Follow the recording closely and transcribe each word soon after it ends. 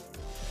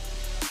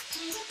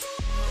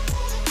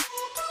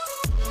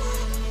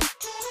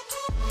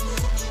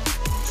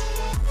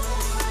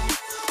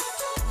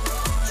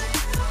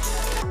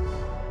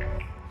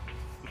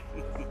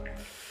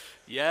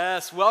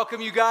Yes,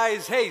 welcome you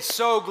guys. Hey,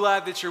 so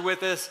glad that you're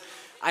with us.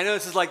 I know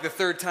this is like the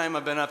third time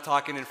I've been up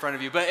talking in front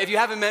of you, but if you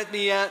haven't met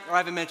me yet, or I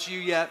haven't met you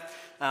yet,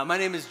 my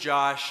name is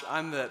Josh.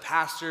 I'm the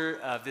pastor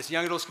of this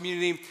young adults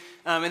community.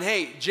 And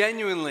hey,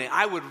 genuinely,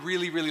 I would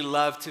really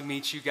love to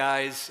meet you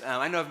guys.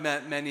 I know I've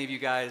met many of you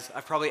guys.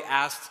 I've probably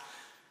asked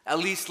at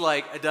least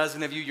like a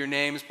dozen of you your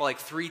names, probably like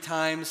 3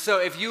 times. So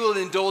if you will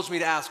indulge me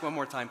to ask one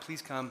more time,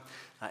 please come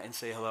and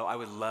say hello. I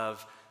would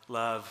love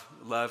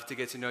to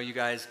get to know you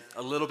guys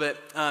a little bit.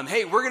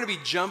 Hey, we're going to be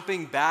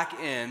jumping back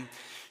in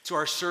to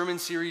our sermon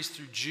series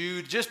through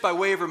Jude. Just by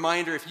way of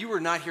reminder, if you were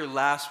not here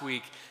last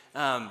week,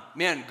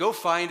 go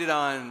find it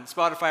on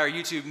Spotify or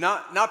YouTube.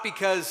 Not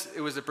because it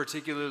was a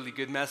particularly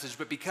good message,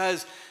 but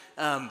because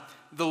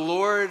the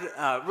Lord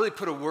really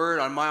put a word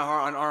on my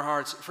heart, on our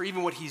hearts, for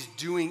even what He's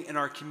doing in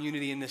our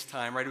community in this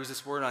time. Right? It was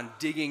this word on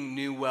digging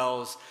new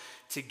wells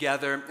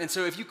together. And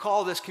so if you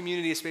call this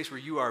community a space where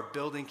you are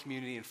building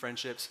community and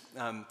friendships,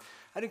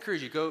 I'd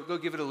encourage you, go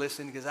give it a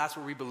listen, because that's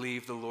where we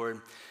believe the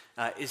Lord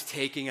is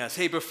taking us.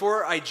 Hey,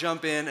 before I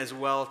jump in as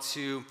well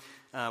to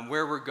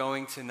where we're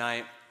going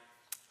tonight,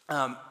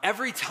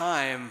 every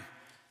time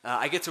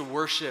I get to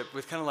worship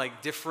with kind of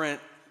like different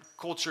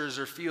cultures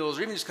or feels,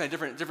 or even just kind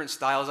of different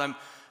styles,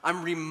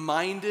 I'm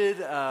reminded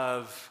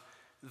of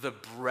the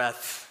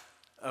breadth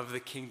of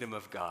the kingdom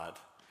of God.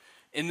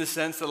 In the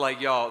sense that, like,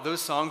 y'all,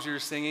 those songs you were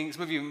singing,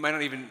 some of you might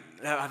not even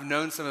have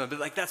known some of them, but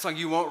like that song,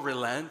 You Won't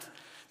Relent,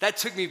 that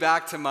took me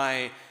back to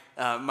my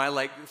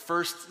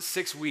first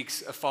 6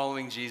 weeks of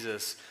following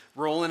Jesus,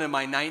 rolling in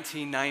my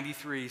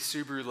 1993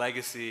 Subaru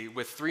Legacy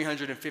with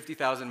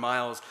 350,000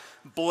 miles,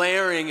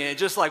 blaring it,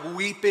 just like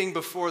weeping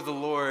before the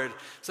Lord.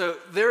 So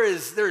there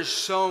is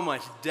so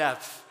much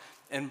depth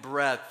and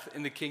breadth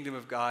in the kingdom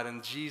of God,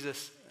 and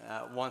Jesus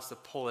wants to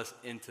pull us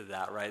into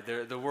that, right?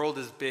 The world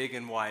is big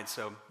and wide,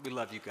 so we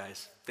love you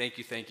guys. Thank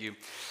you.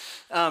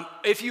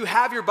 If you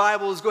have your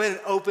Bibles, go ahead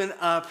and open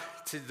up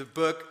to the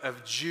book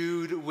of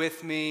Jude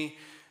with me.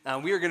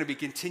 We are going to be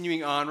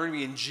continuing on. We're going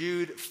to be in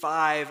Jude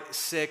 5,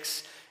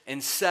 6,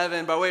 and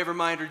 7. By way of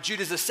reminder, Jude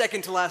is the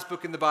second to last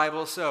book in the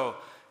Bible, so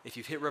if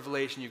you've hit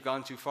Revelation, you've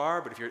gone too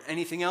far, but if you're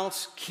anything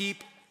else,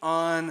 keep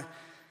on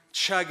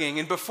chugging.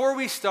 And before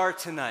we start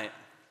tonight,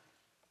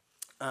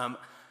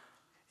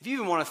 if you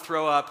even want to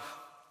throw up,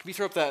 can we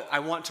throw up that I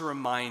want to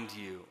remind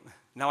you?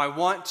 Now, I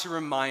want to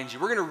remind you.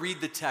 We're going to read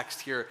the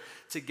text here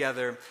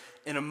together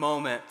in a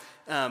moment.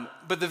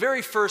 But the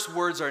very first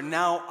words are,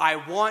 now I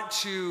want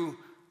to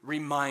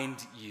remind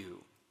you.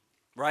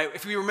 Right?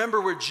 If we remember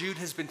where Jude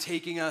has been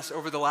taking us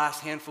over the last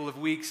handful of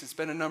weeks, it's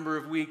been a number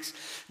of weeks,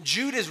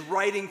 Jude is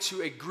writing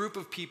to a group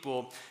of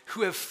people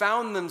who have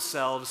found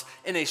themselves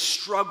in a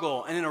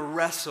struggle and in a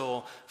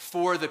wrestle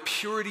for the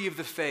purity of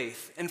the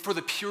faith and for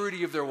the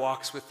purity of their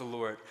walks with the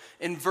Lord.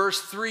 In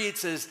verse 3, it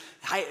says,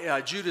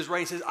 Jude is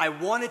writing, says, I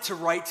wanted to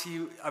write to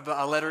you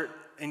a letter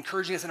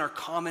encouraging us in our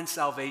common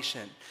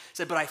salvation. He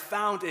said, but I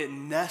found it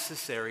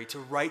necessary to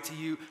write to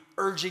you,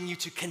 urging you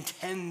to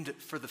contend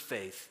for the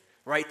faith.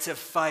 Right, to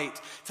fight,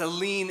 to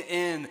lean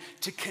in,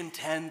 to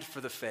contend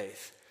for the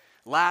faith.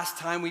 Last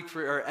time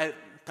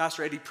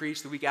Pastor Eddie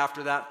preached, the week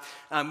after that,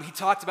 he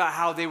talked about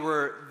how they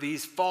were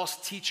these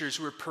false teachers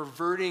who were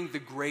perverting the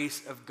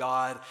grace of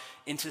God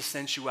into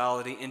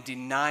sensuality and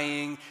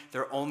denying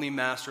their only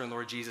master and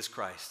Lord Jesus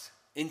Christ.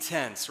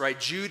 Intense, right?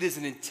 Jude is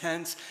an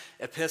intense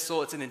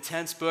epistle. It's an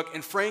intense book.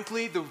 And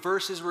frankly, the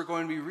verses we're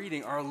going to be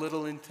reading are a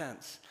little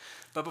intense.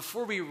 But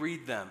before we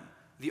read them,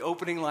 the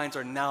opening lines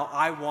are, now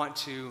I want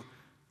to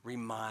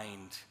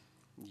remind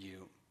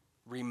you.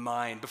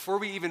 Remind. Before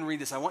we even read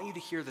this, I want you to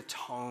hear the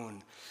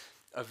tone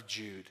of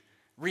Jude.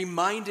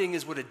 Reminding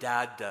is what a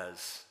dad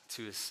does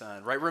to his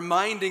son, right?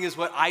 Reminding is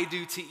what I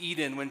do to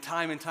Eden when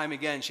time and time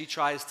again she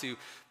tries to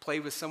play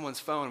with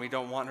someone's phone. We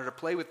don't want her to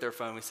play with their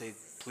phone. We say,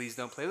 please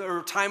don't play with it.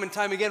 Or time and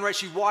time again, right?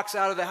 She walks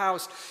out of the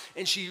house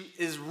and she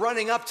is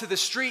running up to the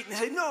street and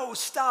say, no,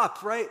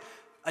 stop, right?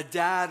 A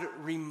dad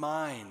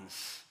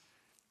reminds.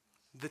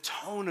 The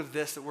tone of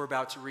this that we're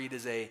about to read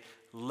is a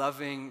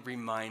loving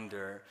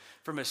reminder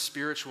from a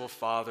spiritual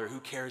father who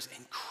cares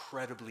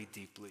incredibly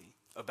deeply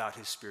about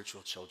his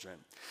spiritual children.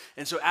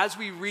 And so as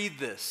we read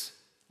this,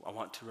 I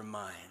want to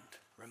remind,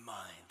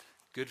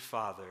 good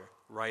father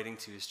writing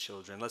to his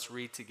children. Let's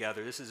read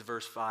together. This is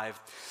verse 5.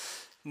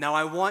 Now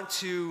I want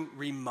to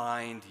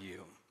remind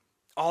you,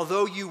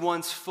 although you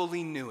once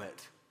fully knew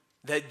it,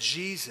 that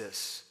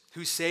Jesus,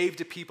 who saved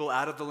a people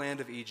out of the land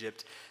of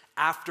Egypt,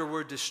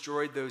 afterward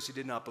destroyed those who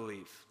did not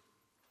believe.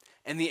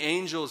 And the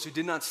angels who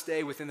did not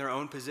stay within their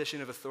own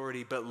position of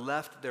authority, but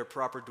left their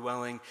proper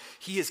dwelling,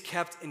 he is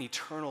kept in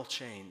eternal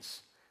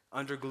chains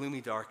under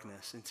gloomy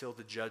darkness until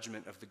the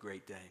judgment of the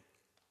great day.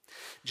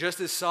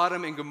 Just as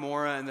Sodom and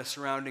Gomorrah and the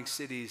surrounding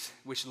cities,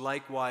 which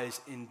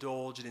likewise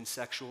indulged in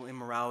sexual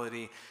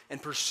immorality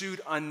and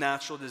pursued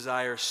unnatural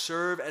desire,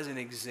 serve as an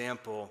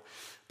example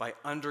by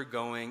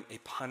undergoing a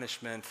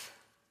punishment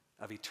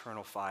of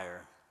eternal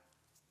fire.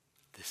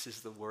 This is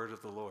the word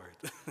of the Lord.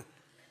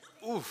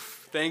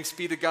 Oof, thanks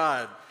be to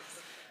God.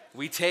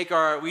 We take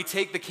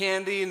the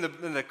candy and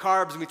the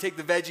carbs, and we take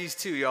the veggies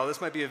too, y'all.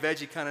 This might be a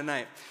veggie kind of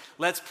night.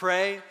 Let's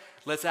pray.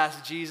 Let's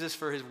ask Jesus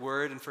for his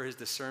word and for his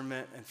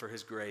discernment and for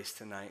his grace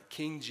tonight.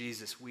 King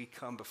Jesus, we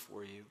come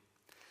before you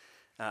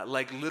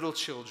like little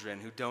children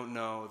who don't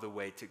know the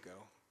way to go.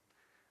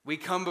 We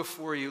come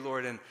before you,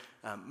 Lord, and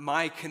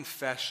my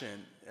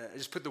confession,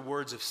 just put the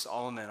words of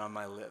Solomon on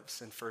my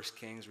lips in 1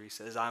 Kings where he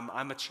says,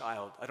 I'm a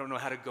child. I don't know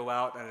how to go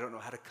out and I don't know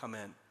how to come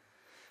in.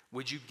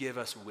 Would you give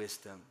us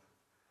wisdom?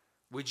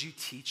 Would you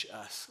teach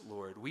us,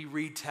 Lord? We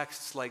read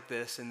texts like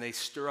this and they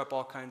stir up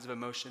all kinds of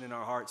emotion in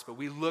our hearts, but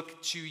we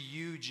look to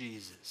you,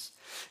 Jesus,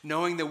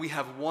 knowing that we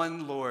have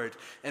one Lord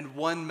and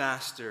one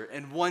Master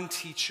and one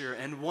teacher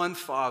and one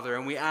Father,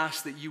 and we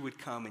ask that you would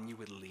come and you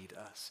would lead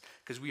us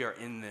because we are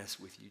in this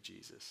with you,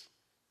 Jesus.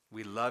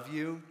 We love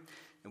you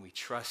and we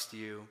trust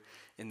you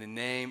in the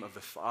name of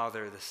the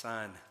Father, the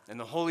Son, and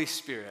the Holy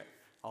Spirit.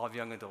 All of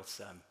young adults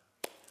said,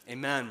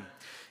 amen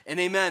and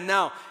amen.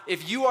 Now,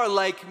 if you are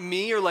like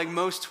me or like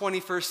most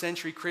 21st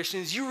century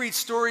Christians, you read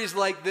stories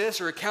like this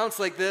or accounts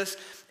like this,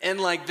 and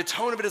like the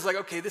tone of it is like,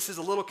 okay, this is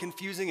a little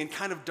confusing and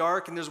kind of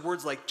dark, and there's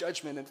words like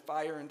judgment and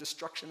fire and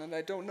destruction, and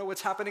I don't know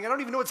what's happening. I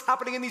don't even know what's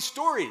happening in these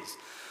stories.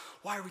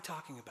 Why are we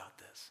talking about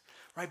this?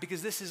 Right?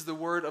 Because this is the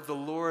word of the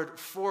Lord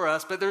for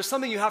us, but there's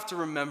something you have to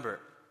remember.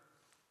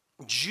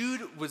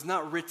 Jude was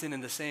not written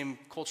in the same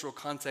cultural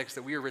context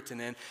that we are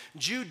written in.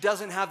 Jude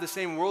doesn't have the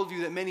same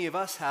worldview that many of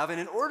us have, and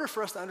in order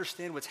for us to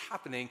understand what's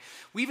happening,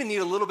 we even need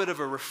a little bit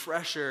of a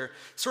refresher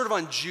sort of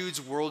on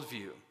Jude's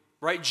worldview.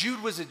 Right?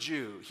 Jude was a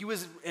Jew. He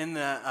was in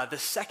the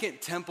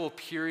Second Temple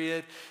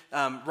period,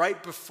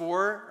 right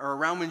before or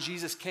around when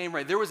Jesus came,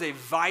 right? There was a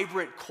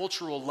vibrant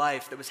cultural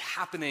life that was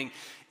happening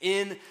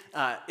in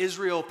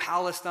Israel,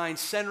 Palestine,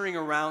 centering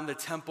around the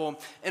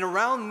temple. And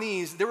around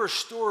these, there were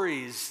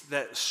stories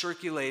that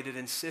circulated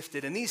and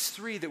sifted. And these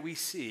three that we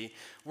see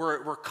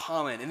were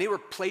common, and they were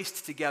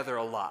placed together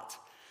a lot.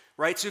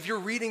 Right? So if you're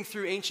reading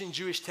through ancient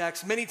Jewish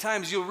texts, many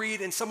times you'll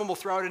read and someone will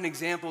throw out an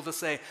example to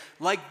say,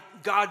 like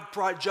God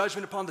brought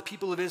judgment upon the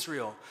people of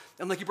Israel,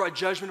 and like he brought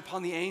judgment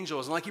upon the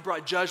angels, and like he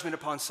brought judgment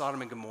upon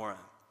Sodom and Gomorrah.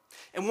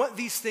 And what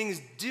these things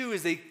do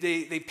is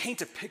they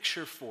paint a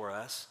picture for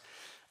us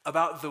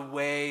about the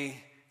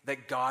way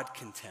that God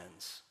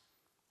contends.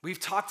 We've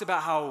talked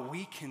about how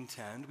we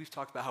contend, we've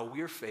talked about how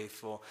we're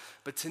faithful,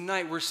 but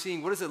tonight we're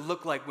seeing what does it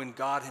look like when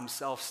God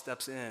himself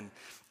steps in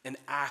and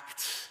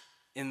acts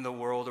in the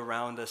world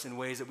around us in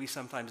ways that we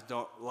sometimes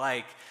don't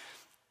like.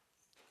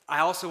 I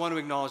also want to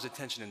acknowledge the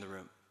tension in the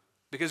room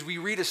because we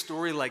read a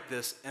story like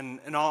this and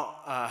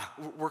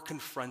we're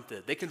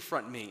confronted. They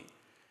confront me,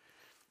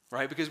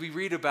 right? Because we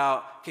read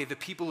about, okay, the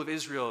people of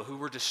Israel who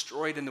were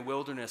destroyed in the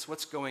wilderness,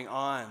 what's going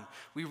on?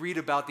 We read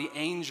about the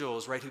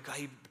angels, right, who got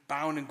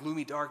bound in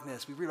gloomy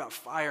darkness. We read about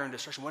fire and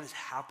destruction. What is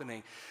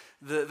happening?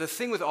 The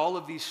thing with all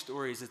of these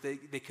stories is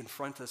they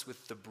confront us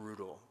with the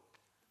brutal,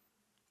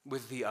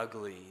 with the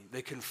ugly.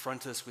 They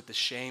confront us with the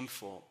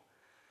shameful.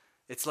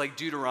 It's like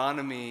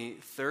Deuteronomy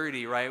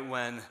 30, right?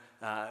 When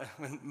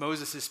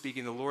Moses is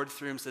speaking, the Lord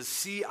through him says,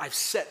 see, I've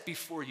set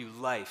before you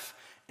life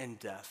and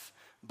death,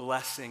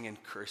 blessing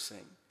and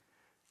cursing.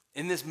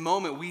 In this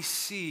moment, we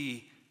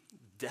see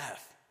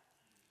death.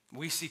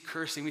 We see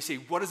cursing. We see,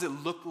 what does it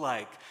look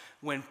like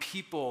when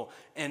people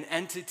and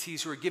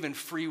entities who are given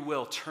free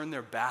will turn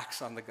their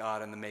backs on the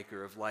God and the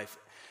maker of life?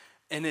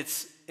 And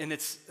it's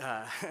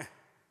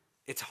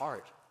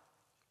hard.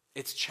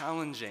 It's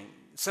challenging.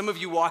 Some of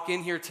you walk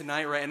in here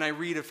tonight, right, and I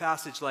read a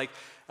passage like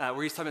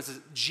where he's talking about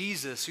says,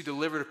 Jesus, who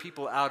delivered a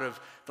people out of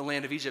the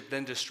land of Egypt,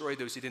 then destroyed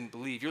those who didn't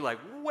believe. You're like,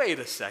 wait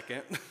a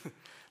second.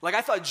 Like,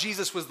 I thought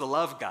Jesus was the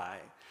love guy,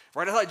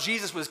 right? I thought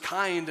Jesus was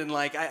kind, and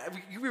like,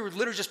 we were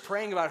literally just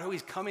praying about how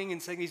he's coming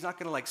and saying he's not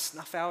going to like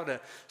snuff out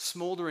a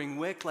smoldering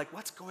wick. Like,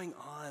 what's going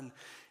on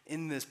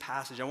in this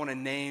passage? I want to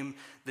name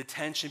the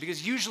tension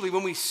because usually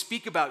when we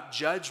speak about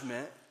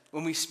judgment,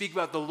 when we speak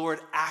about the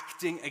Lord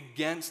acting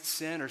against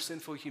sin or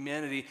sinful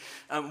humanity,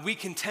 we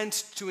can tend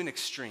to an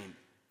extreme,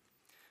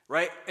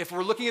 right? If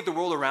we're looking at the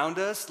world around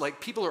us,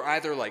 like people are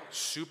either like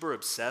super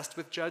obsessed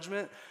with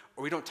judgment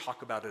or we don't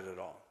talk about it at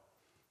all,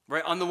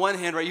 right? On the one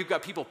hand, right, you've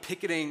got people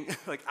picketing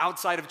like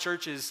outside of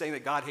churches saying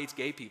that God hates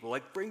gay people,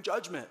 like bring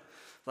judgment.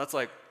 That's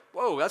like,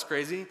 whoa, that's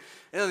crazy.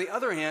 And on the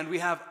other hand, we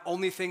have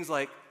only things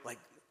like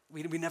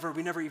we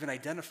never even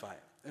identify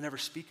it and never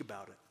speak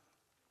about it.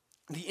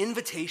 The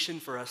invitation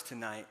for us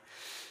tonight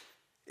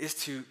is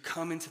to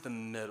come into the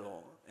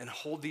middle and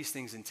hold these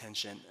things in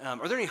tension.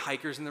 Are there any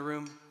hikers in the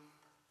room?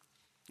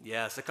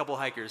 Yes, a couple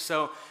hikers.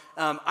 So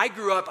I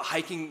grew up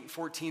hiking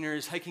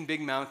 14ers, hiking big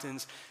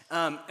mountains.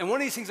 And one of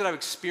these things that I've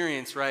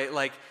experienced, right,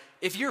 like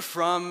if you're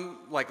from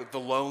like the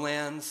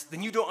lowlands,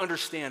 then you don't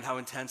understand how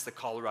intense the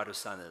Colorado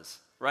sun is,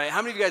 right?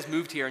 How many of you guys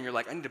moved here and you're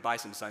like, I need to buy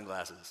some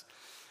sunglasses?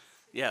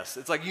 Yes,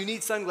 it's like you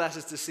need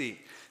sunglasses to see.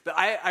 But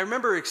I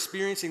remember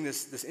experiencing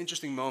this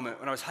interesting moment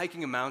when I was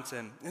hiking a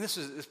mountain, and this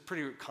is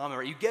pretty common,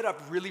 right? You get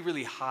up really,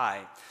 really high,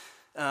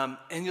 and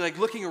you're like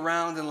looking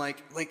around and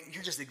like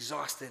you're just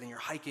exhausted and you're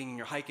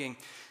hiking,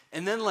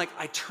 and then like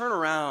I turn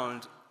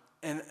around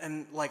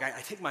and like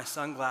I take my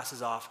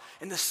sunglasses off,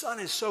 and the sun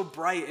is so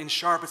bright and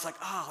sharp, it's like,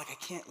 I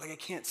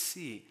can't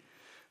see.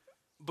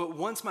 But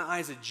once my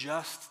eyes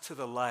adjust to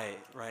the light,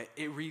 right,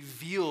 it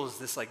reveals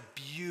this like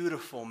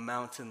beautiful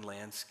mountain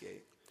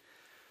landscape.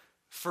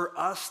 For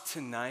us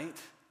tonight,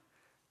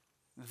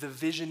 the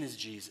vision is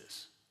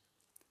Jesus.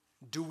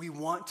 Do we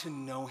want to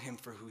know him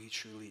for who he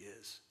truly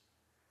is?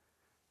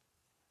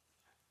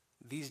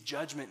 These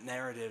judgment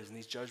narratives and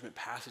these judgment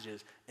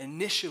passages,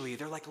 initially,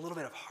 they're like a little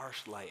bit of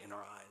harsh light in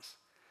our eyes.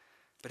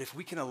 But if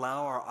we can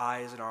allow our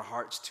eyes and our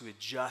hearts to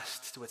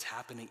adjust to what's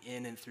happening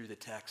in and through the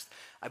text,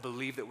 I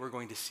believe that we're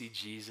going to see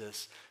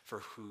Jesus for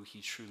who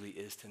he truly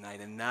is tonight.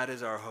 And that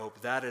is our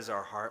hope. That is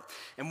our heart.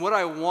 And what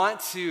I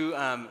want to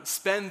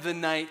spend the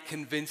night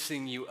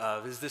convincing you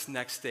of is this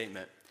next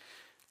statement.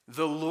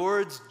 The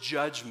Lord's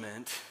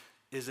judgment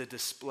is a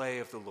display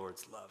of the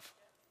Lord's love.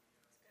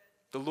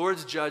 The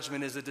Lord's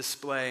judgment is a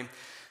display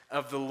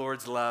of the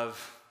Lord's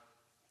love.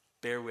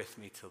 Bear with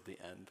me till the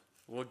end.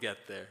 We'll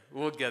get there.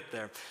 We'll get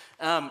there.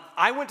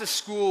 I went to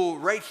school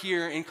right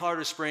here in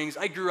Colorado Springs.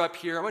 I grew up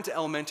here. I went to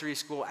elementary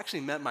school. I actually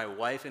met my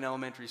wife in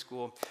elementary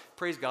school.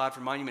 Praise God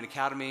for Monument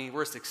Academy.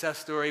 We're a success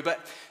story. But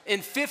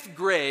in 5th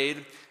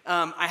grade,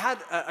 I had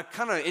a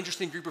kind of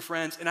interesting group of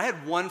friends. And I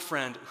had one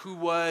friend who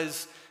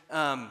was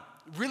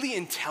really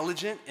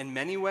intelligent in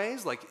many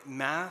ways, like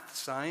math,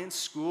 science,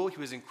 school. He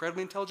was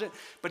incredibly intelligent.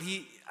 But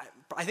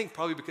I think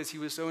probably because he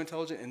was so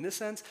intelligent in this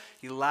sense,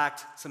 he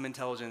lacked some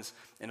intelligence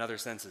in other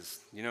senses.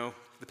 You know,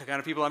 the kind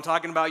of people I'm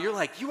talking about, you're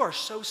like, you are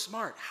so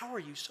smart. How are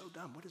you so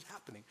dumb? What is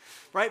happening?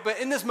 Right? But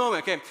in this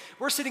moment, okay,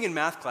 we're sitting in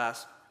math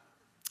class,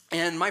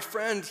 and my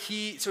friend,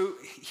 he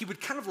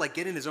would kind of like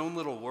get in his own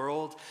little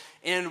world.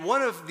 And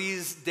one of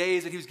these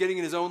days that he was getting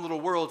in his own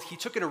little world, he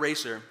took an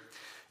eraser,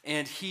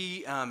 and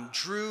he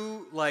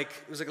drew like,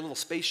 it was like a little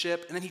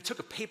spaceship, and then he took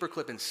a paper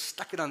clip and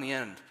stuck it on the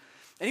end.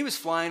 And he was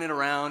flying it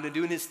around and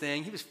doing his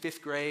thing. He was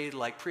 5th grade,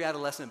 like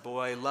pre-adolescent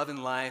boy,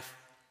 loving life.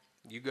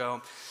 You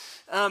go.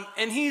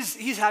 And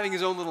he's having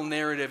his own little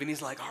narrative, and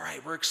he's like, all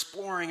right, we're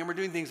exploring and we're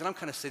doing things. And I'm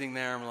kind of sitting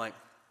there, and I'm like,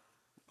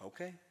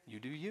 okay, you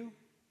do you.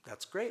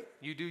 That's great.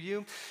 You do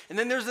you. And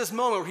then there's this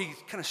moment where he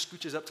kind of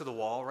scooches up to the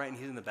wall, right, and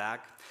he's in the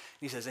back.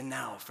 And he says, and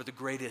now for the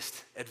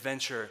greatest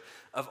adventure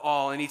of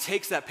all. And he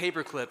takes that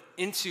paperclip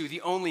into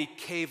the only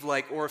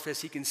cave-like orifice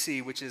he can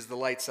see, which is the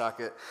light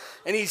socket.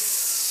 And he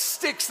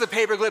sticks the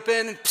paperclip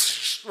in, and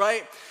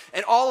right?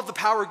 And all of the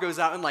power goes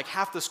out in like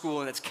half the school,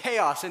 and it's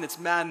chaos and it's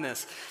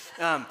madness.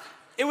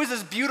 It was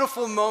this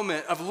beautiful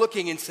moment of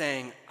looking and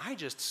saying, I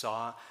just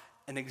saw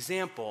an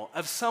example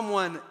of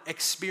someone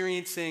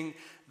experiencing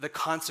the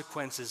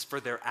consequences for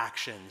their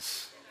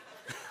actions,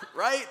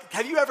 right?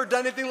 Have you ever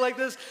done anything like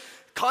this?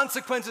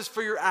 Consequences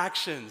for your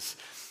actions.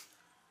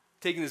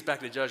 Taking this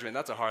back to judgment,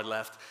 that's a hard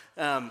left.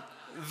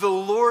 The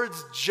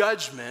Lord's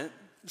judgment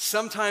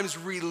sometimes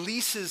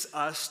releases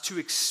us to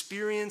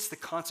experience the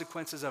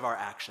consequences of our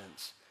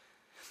actions.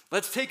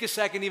 Let's take a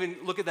second, even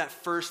look at that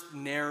first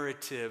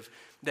narrative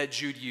that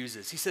Jude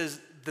uses. He says,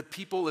 the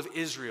people of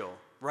Israel,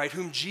 right,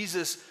 whom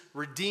Jesus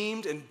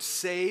redeemed and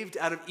saved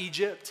out of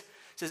Egypt,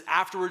 says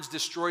afterwards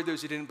destroyed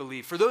those who didn't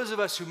believe. For those of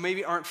us who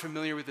maybe aren't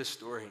familiar with this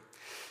story,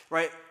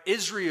 right,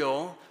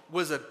 Israel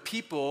was a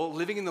people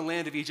living in the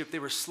land of Egypt. They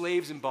were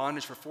slaves in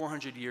bondage for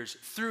 400 years.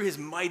 Through his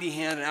mighty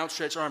hand and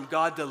outstretched arm,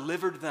 God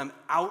delivered them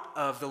out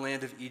of the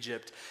land of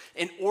Egypt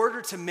in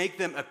order to make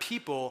them a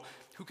people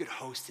who could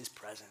host his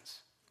presence.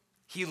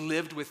 He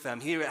lived with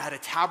them. He had a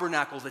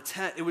tabernacle, the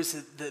tent. It was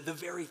the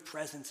very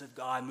presence of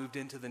God moved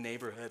into the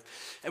neighborhood.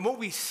 And what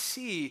we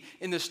see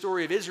in the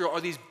story of Israel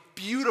are these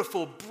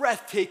beautiful,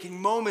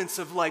 breathtaking moments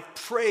of like,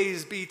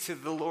 praise be to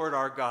the Lord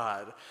our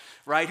God,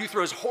 right? Who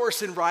throws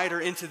horse and rider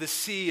into the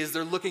sea as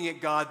they're looking at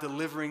God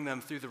delivering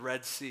them through the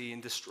Red Sea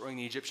and destroying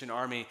the Egyptian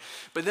army.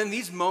 But then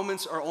these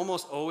moments are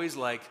almost always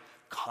like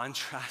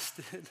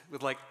contrasted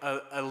with like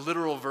a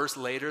literal verse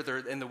later. They're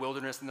in the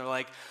wilderness and they're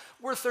like,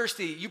 we're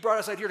thirsty. You brought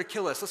us out here to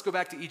kill us. Let's go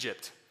back to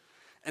Egypt.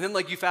 And then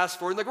like you fast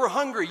forward, like we're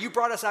hungry. You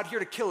brought us out here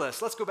to kill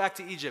us. Let's go back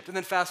to Egypt. And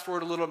then fast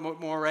forward a little bit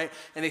more, right?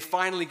 And they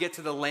finally get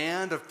to the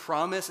land of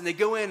promise, and they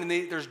go in and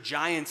there's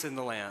giants in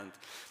the land.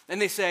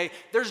 And they say,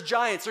 there's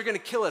giants. They're going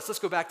to kill us. Let's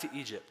go back to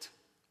Egypt.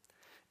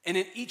 And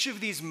in each of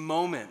these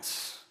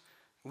moments,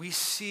 we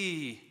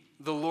see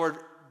the Lord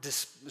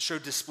show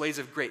displays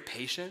of great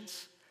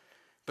patience,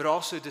 but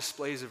also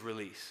displays of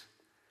release.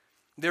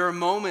 There are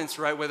moments,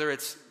 right, whether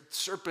it's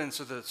serpents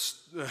or the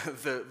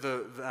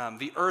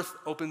earth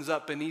opens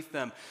up beneath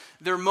them.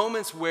 There are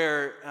moments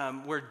where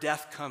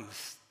death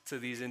comes to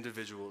these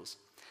individuals.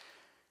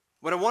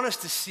 What I want us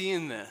to see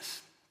in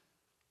this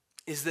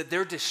is that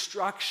their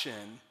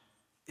destruction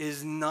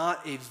is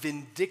not a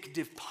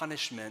vindictive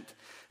punishment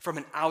from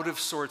an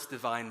out-of-sorts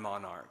divine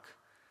monarch.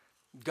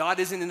 God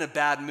isn't in a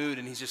bad mood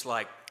and he's just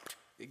like,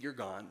 you're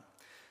gone.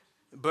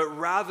 But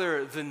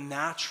rather the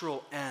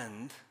natural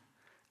end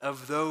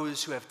of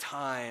those who have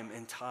time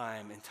and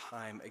time and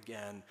time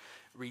again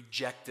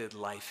rejected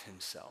life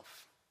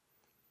himself.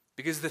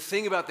 Because the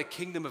thing about the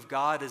kingdom of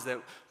God is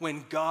that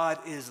when God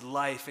is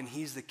life and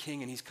he's the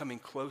king and he's coming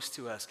close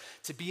to us,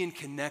 to be in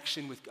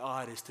connection with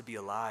God is to be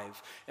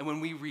alive. And when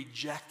we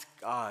reject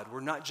God, we're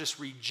not just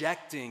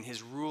rejecting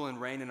his rule and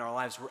reign in our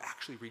lives, we're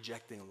actually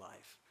rejecting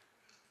life.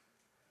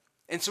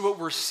 And so what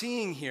we're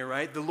seeing here,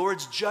 right, the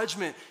Lord's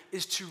judgment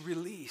is to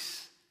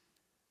release.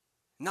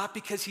 Not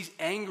because he's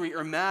angry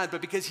or mad,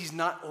 but because he's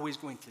not always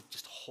going to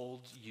just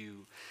hold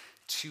you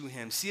to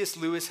him. C.S.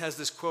 Lewis has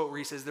this quote where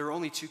he says, there are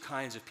only two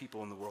kinds of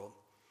people in the world,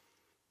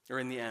 or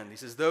in the end. He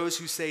says, those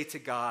who say to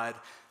God,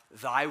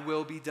 thy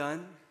will be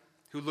done,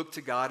 who look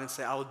to God and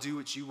say, I will do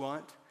what you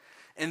want,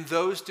 and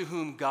those to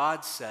whom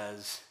God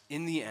says,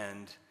 in the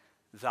end,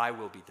 thy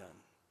will be done.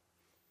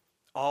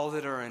 All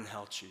that are in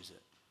hell choose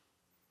it.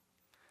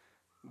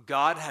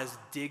 God has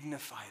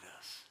dignified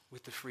us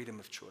with the freedom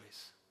of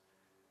choice.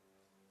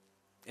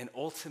 And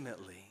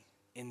ultimately,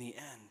 in the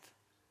end,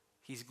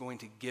 he's going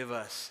to give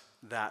us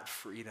that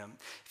freedom.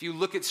 If you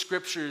look at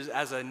scriptures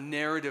as a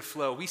narrative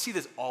flow, we see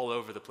this all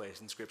over the place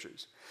in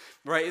scriptures,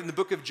 right? In the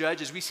book of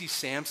Judges, we see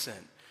Samson,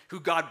 who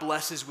God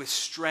blesses with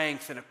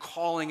strength and a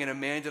calling and a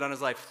mandate on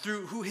his life,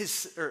 who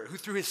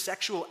through his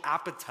sexual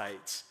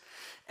appetites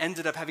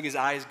ended up having his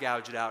eyes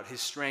gouged out, his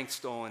strength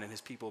stolen, and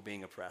his people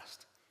being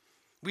oppressed.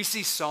 We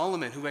see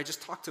Solomon, who I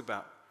just talked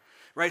about,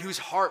 right, whose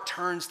heart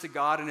turns to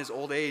God in his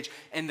old age,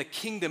 and the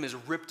kingdom is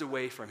ripped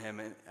away from him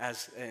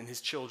and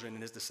his children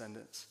and his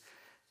descendants.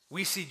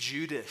 We see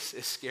Judas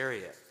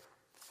Iscariot,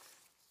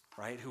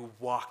 right, who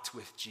walked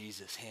with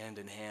Jesus hand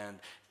in hand,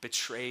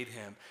 betrayed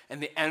him,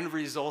 and the end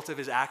result of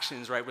his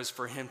actions, right, was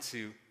for him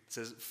to, it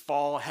says,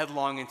 fall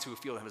headlong into a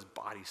field and have his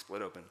body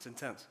split open. It's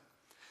intense.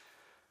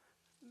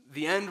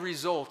 The end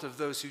result of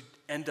those who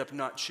end up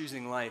not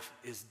choosing life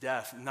is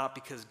death, not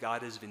because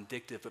God is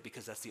vindictive, but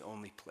because that's the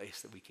only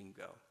place that we can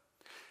go.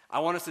 I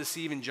want us to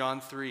see even John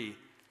 3.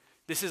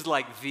 This is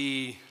like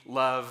the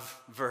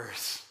love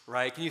verse,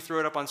 right? Can you throw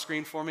it up on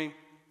screen for me?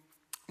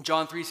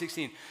 John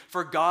 3:16.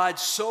 For God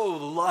so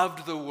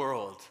loved the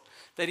world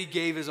that he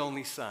gave his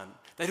only son,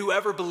 that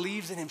whoever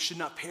believes in him should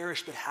not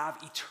perish but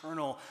have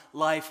eternal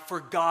life. For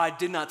God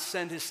did not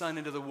send his son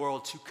into the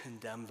world to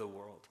condemn the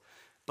world,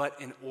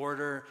 but in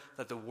order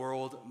that the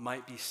world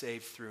might be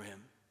saved through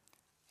him.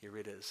 Here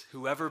it is.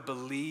 Whoever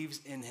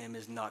believes in him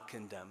is not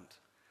condemned,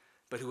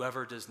 but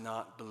whoever does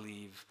not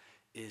believe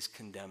is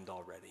condemned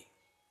already,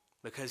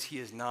 because he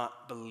has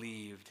not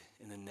believed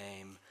in the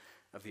name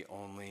of the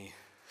only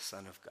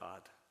Son of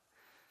God.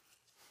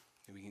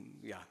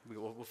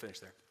 We'll finish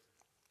there.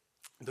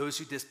 Those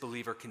who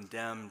disbelieve are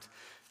condemned,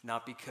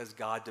 not because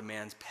God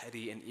demands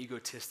petty and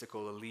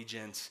egotistical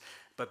allegiance,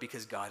 but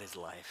because God is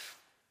life.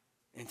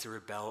 And to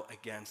rebel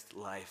against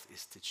life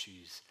is to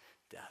choose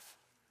death.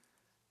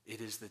 It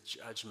is the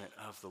judgment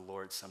of the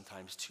Lord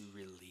sometimes to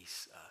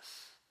release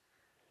us.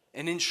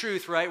 And in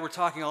truth, right, we're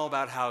talking all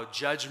about how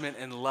judgment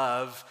and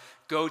love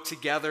go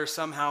together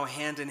somehow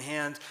hand in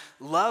hand.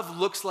 Love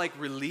looks like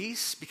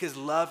release because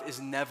love is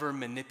never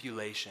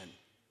manipulation,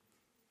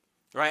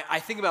 right? I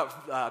think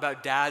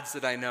about dads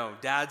that I know,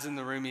 dads in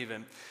the room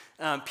even,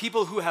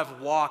 people who have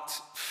walked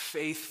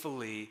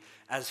faithfully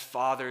as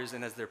fathers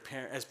and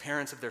as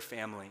parents of their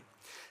family.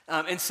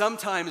 And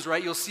sometimes,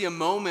 right, you'll see a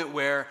moment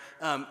where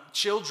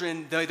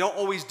children, they don't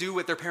always do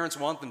what their parents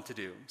want them to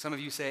do. Some of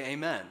you say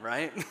amen,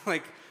 right?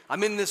 Like,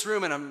 I'm in this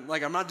room and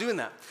I'm not doing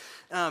that.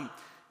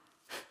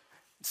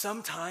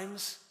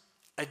 Sometimes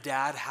a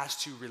dad has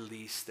to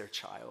release their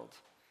child.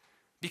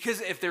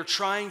 Because if they're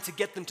trying to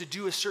get them to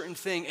do a certain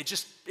thing, it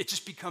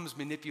just becomes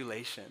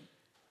manipulation.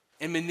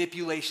 And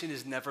manipulation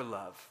is never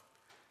love.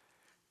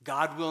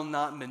 God will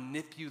not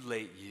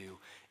manipulate you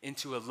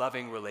into a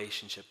loving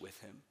relationship with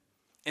him.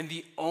 And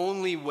the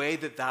only way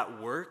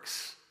that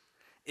works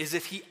is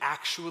if he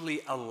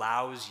actually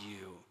allows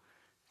you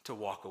to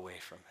walk away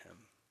from him.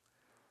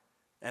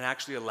 And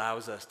actually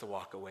allows us to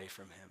walk away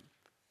from him.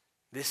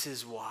 This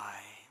is why,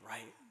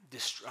 right,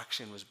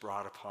 destruction was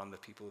brought upon the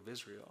people of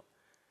Israel.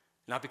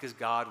 Not because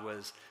God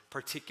was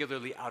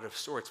particularly out of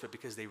sorts, but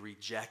because they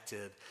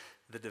rejected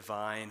the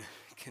divine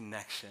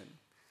connection.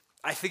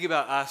 I think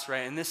about us,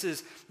 right, and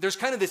there's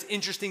kind of this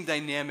interesting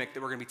dynamic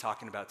that we're going to be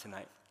talking about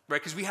tonight, right?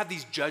 Because we have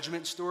these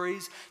judgment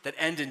stories that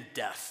end in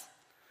death.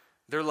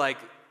 They're like,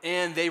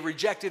 and they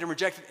rejected,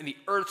 and the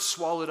earth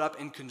swallowed up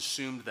and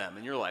consumed them.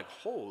 And you're like,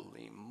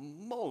 holy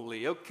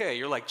moly, okay.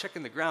 You're like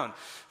checking the ground,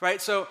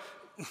 right? So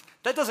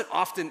that doesn't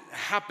often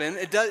happen.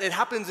 It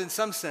happens in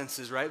some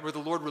senses, right, where the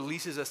Lord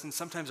releases us, and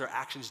sometimes our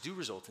actions do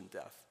result in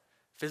death,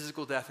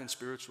 physical death and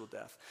spiritual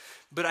death.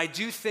 But I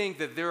do think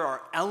that there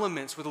are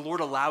elements where the Lord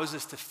allows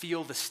us to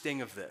feel the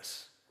sting of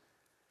this.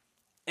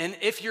 And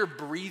if you're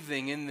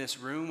breathing in this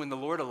room, when the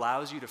Lord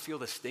allows you to feel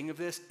the sting of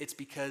this, it's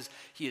because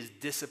he is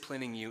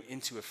disciplining you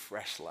into a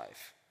fresh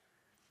life.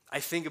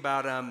 I think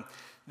about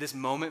this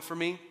moment for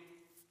me.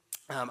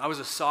 I was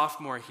a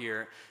sophomore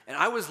here, and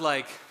I was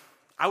like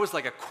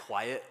a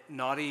quiet,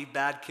 naughty,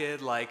 bad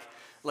kid. Like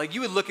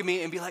you would look at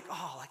me and be like,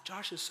 oh, like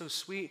Josh is so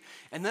sweet.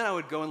 And then I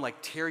would go and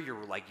like tear your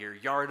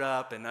yard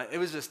up, and it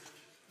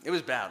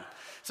was bad.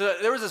 So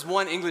there was this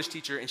one English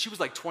teacher, and she was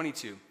like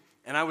 22.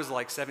 And I was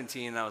like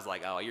 17, and I was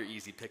like, oh, you're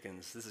easy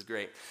pickings. This is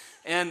great.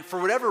 And for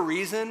whatever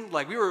reason,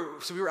 like we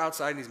were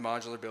outside in these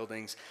modular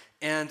buildings,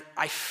 and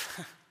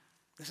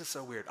this is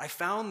so weird. I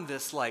found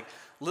this like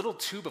little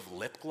tube of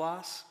lip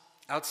gloss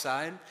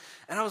outside,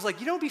 and I was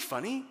like, it'd be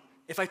funny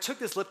if I took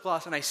this lip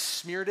gloss and I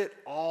smeared it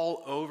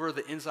all over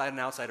the inside and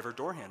outside of her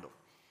door handle.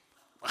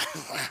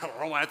 I don't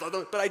know why I thought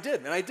that, but I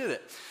did, and I did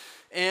it.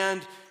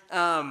 And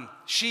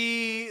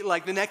she,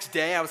 like the next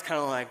day, I was kind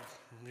of like,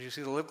 did you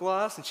see the lip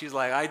gloss? And she's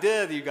like, I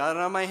did, you got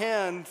it on my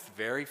hand.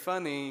 Very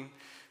funny.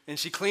 And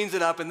she cleans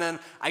it up, and then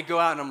I go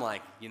out and I'm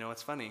like,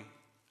 what's funny?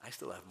 I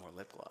still have more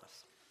lip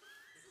gloss.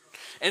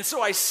 And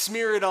so I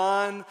smear it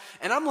on,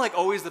 and I'm like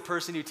always the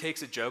person who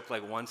takes a joke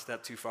like one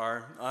step too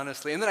far,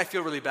 honestly. And then I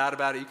feel really bad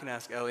about it. You can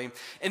ask Ellie.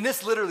 And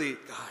this literally,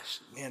 gosh,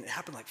 man, it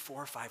happened like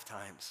 4 or 5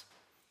 times.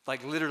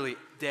 Like literally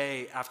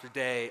day after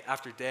day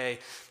after day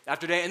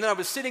after day. And then I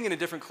was sitting in a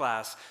different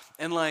class,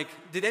 and like,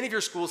 did any of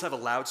your schools have a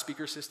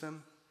loudspeaker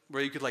system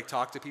where you could like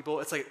talk to people?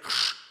 It's like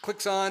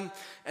clicks on,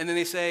 and then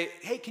they say,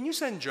 hey, can you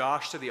send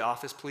Josh to the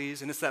office,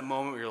 please? And it's that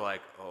moment where you're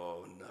like,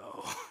 oh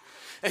no.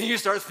 And you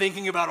start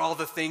thinking about all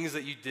the things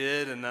that you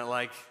did and that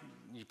like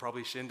you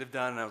probably shouldn't have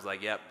done. And I was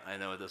like, yep, I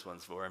know what this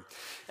one's for.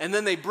 And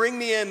then they bring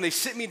me in, they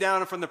sit me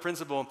down in front of the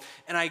principal,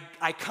 and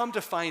I come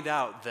to find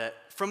out that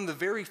from the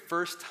very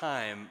first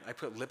time I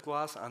put lip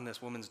gloss on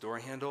this woman's door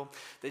handle,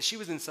 that she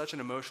was in such an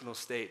emotional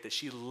state that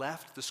she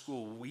left the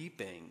school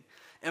weeping.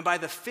 And by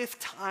the 5th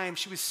time,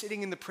 she was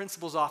sitting in the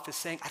principal's office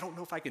saying, I don't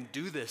know if I can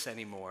do this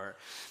anymore.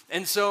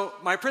 And so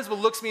my principal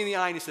looks me in the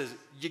eye and he says,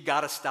 you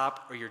gotta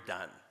stop or you're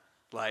done.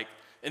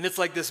 And it's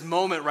like this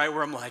moment, right,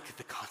 where I'm like,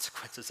 the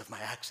consequences of my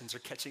actions are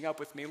catching up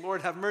with me.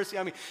 Lord, have mercy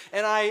on me.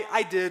 And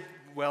I did,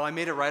 well, I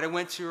made it right. I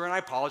went to her and I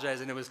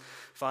apologized, and it was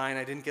fine.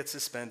 I didn't get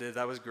suspended.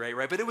 That was great,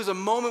 right? But it was a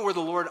moment where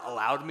the Lord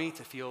allowed me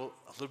to feel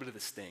a little bit of the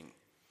sting.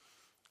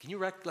 Can you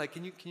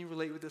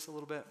relate with this a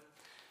little bit?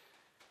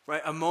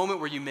 Right? A moment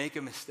where you make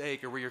a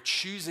mistake or where you're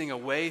choosing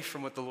away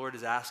from what the Lord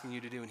is asking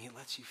you to do, and he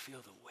lets you feel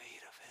the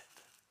weight of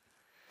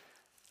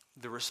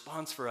it. The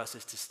response for us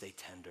is to stay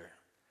tender,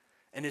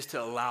 and is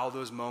to allow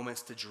those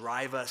moments to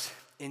drive us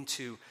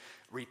into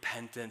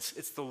repentance.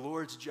 It's the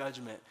Lord's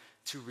judgment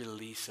to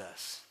release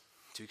us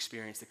to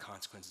experience the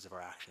consequences of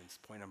our actions.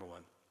 Point number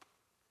 1.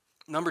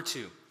 Number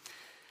 2,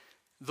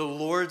 the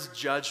Lord's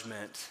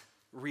judgment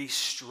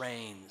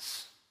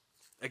restrains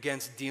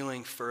against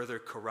dealing further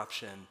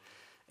corruption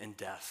and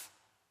death.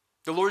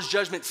 The Lord's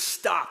judgment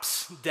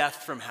stops death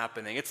from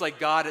happening. It's like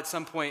God at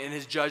some point in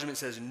his judgment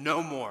says,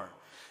 no more.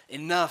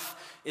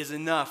 Enough is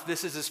enough.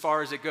 This is as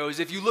far as it goes.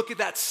 If you look at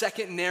that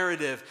second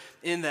narrative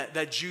in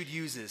that Jude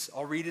uses,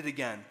 I'll read it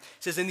again.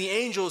 It says, and the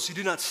angels who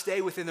do not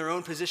stay within their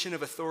own position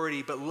of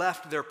authority, but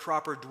left their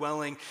proper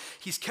dwelling,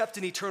 he's kept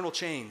in eternal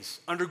chains,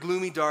 under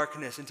gloomy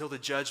darkness until the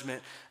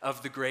judgment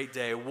of the great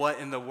day. What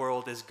in the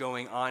world is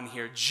going on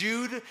here?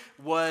 Jude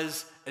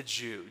was a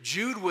Jew.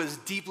 Jude was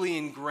deeply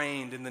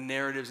ingrained in the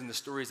narratives and the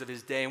stories of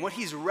his day. And what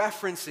he's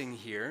referencing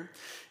here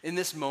in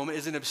this moment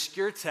is an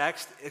obscure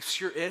text,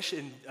 obscure-ish,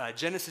 in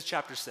Genesis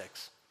chapter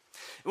 6.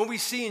 And what we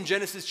see in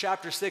Genesis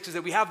chapter 6 is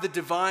that we have the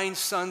divine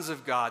sons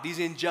of God, these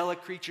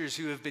angelic creatures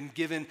who have been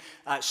given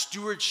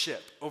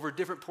stewardship over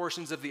different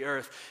portions of the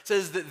earth. It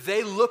says that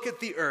they look at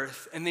the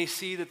earth and they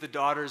see that the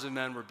daughters of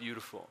men were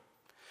beautiful.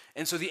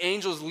 And so the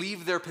angels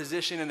leave their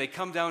position and they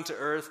come down to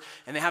earth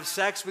and they have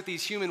sex with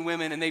these human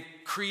women and they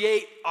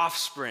create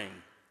offspring.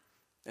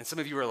 And some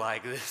of you are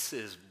like, this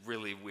is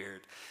really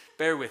weird.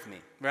 Bear with me,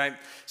 right?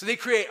 So they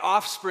create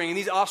offspring, and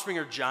these offspring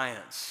are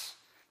giants.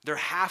 They're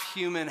half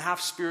human,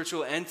 half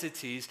spiritual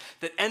entities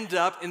that end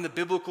up in the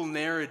biblical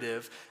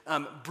narrative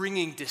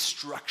bringing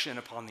destruction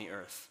upon the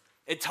earth.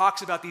 It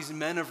talks about these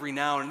men of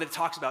renown, and it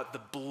talks about the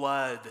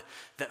blood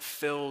that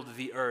filled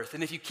the earth.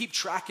 And if you keep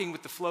tracking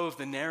with the flow of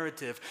the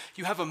narrative,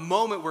 you have a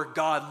moment where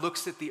God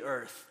looks at the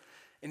earth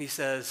and he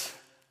says,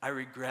 I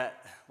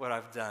regret what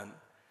I've done.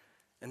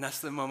 And that's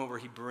the moment where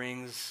he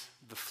brings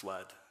the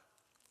flood.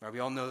 Right, we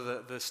all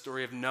know the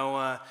story of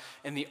Noah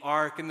and the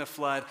ark and the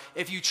flood.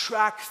 If you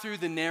track through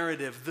the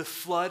narrative, the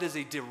flood is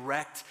a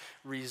direct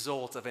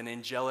result of an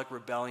angelic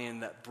rebellion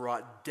that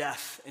brought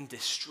death and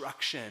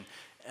destruction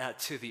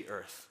to the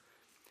earth.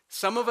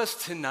 Some of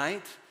us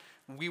tonight,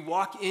 we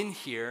walk in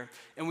here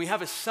and we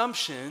have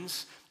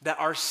assumptions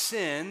that our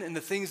sin and the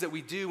things that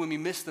we do when we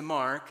miss the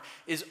mark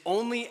is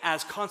only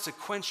as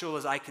consequential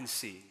as I can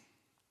see.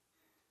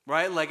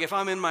 Right? Like if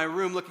I'm in my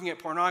room looking at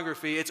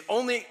pornography, it's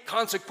only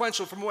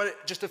consequential from what it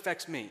just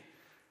affects me.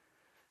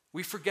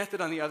 We forget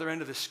that on the other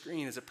end of the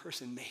screen is a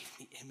person made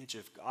in the image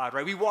of God,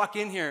 right? We walk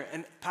in here,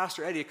 and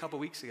Pastor Eddie a couple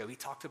weeks ago, he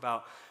talked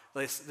about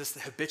this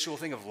habitual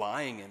thing of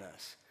lying in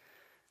us,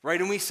 right?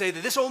 And we say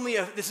that this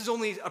is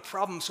only a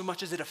problem so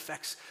much as it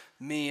affects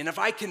me. And if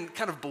I can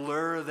kind of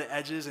blur the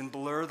edges and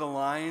blur the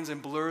lines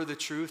and blur the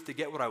truth to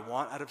get what I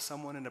want out of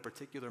someone in a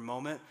particular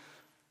moment,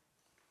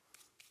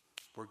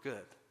 we're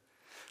good.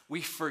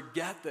 We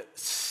forget that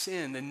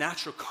sin, the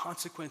natural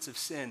consequence of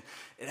sin,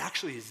 it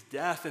actually is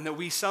death, and that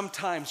we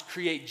sometimes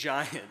create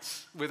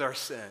giants with our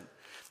sin.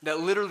 that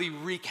literally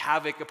wreak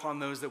havoc upon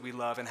those that we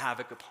love and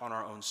havoc upon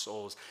our own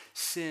souls.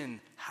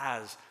 Sin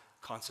has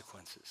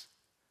consequences.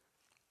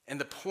 And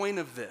the point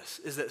of this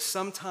is that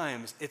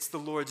sometimes it's the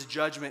Lord's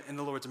judgment and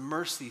the Lord's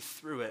mercy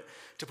through it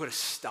to put a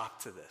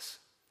stop to this,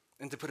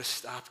 and to put a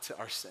stop to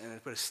our sin, and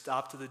to put a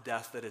stop to the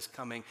death that is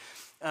coming.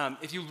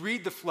 If you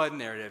read the flood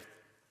narrative,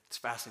 it's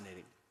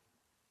fascinating.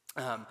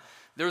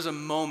 There's a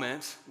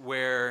moment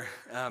where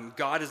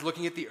God is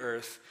looking at the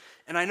earth,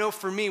 and I know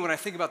for me, when I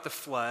think about the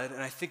flood,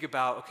 and I think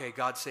about, okay,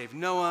 God saved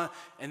Noah,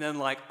 and then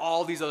like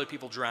all these other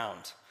people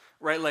drowned,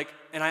 right? Like,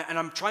 and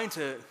I'm trying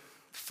to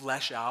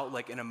flesh out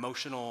like an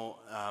emotional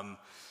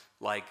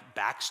like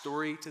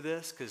backstory to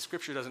this, because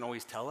Scripture doesn't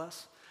always tell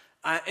us.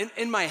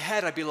 In my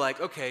head, I'd be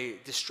like, okay,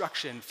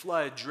 destruction,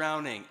 flood,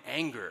 drowning,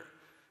 anger,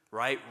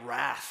 right?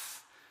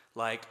 Wrath,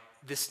 like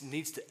this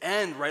needs to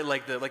end, right?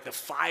 Like the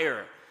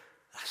fire.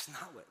 That's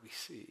not what we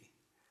see.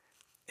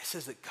 It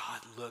says that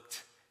God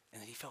looked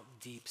and that he felt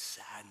deep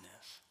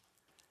sadness.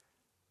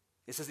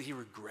 It says that he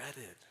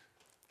regretted.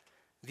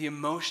 The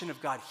emotion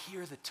of God,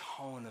 hear the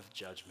tone of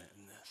judgment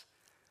in this.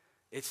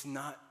 It's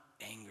not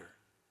anger.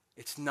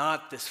 It's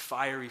not this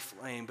fiery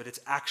flame, but it's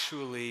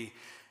actually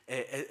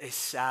a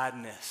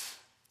sadness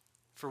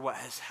for what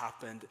has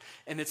happened.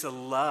 And it's a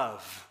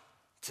love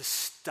to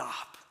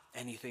stop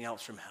anything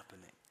else from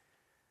happening.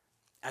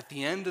 At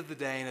the end of the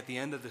day and at the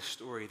end of the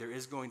story, there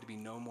is going to be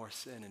no more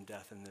sin and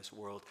death in this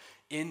world,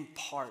 in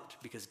part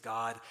because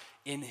God,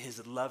 in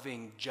his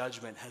loving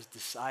judgment, has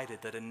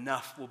decided that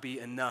enough will be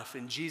enough,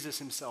 and Jesus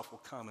himself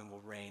will come and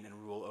will reign and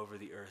rule over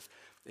the earth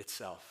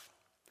itself.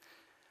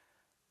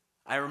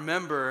 I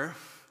remember,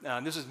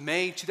 this was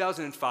May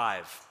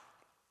 2005.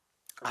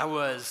 I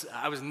was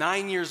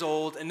 9 years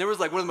old, and there was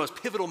like one of the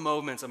most pivotal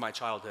moments of my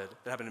childhood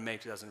that happened in May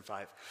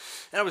 2005.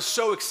 And I was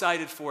so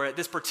excited for it,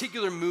 this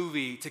particular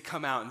movie to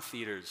come out in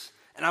theaters.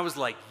 And I was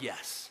like,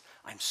 yes,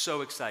 I'm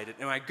so excited.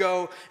 And I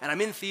go, and I'm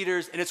in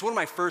theaters, and it's one of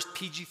my first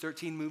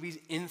PG-13 movies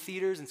in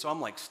theaters, and so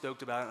I'm like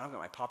stoked about it, and I've got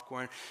my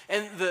popcorn.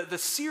 And the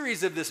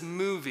series of this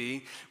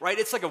movie, right,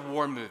 it's like a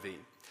war movie.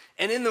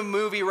 And in the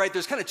movie, right,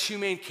 there's kind of two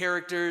main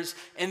characters,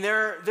 and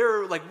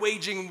they're like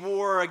waging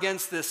war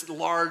against this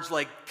large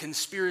like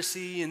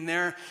conspiracy, and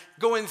they're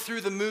going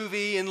through the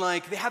movie, and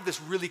like they have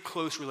this really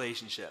close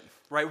relationship,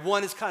 right?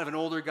 One is kind of an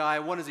older guy,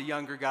 one is a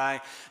younger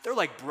guy. They're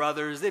like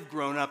brothers. They've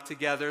grown up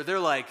together. They're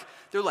like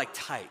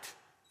tight.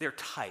 They're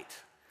tight.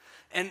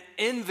 And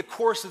in the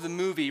course of the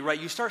movie, right,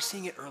 you start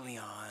seeing it early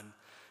on.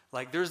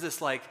 Like there's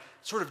this like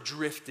sort of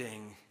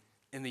drifting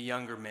in the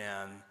younger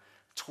man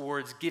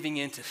towards giving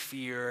into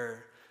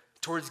fear,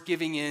 towards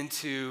giving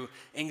into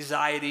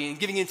anxiety and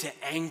giving into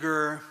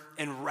anger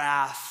and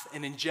wrath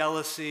and in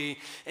jealousy.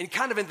 And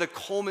kind of in the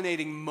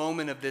culminating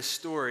moment of this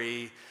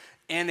story,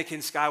 Anakin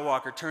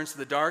Skywalker turns to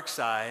the dark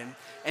side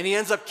and he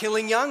ends up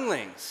killing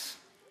younglings.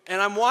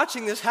 And I'm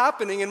watching this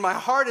happening and my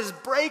heart is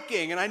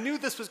breaking, and I knew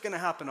this was going to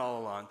happen all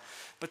along.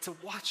 But to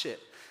watch it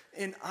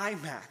in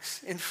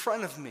IMAX in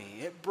front of me,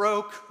 it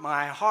broke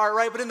my heart,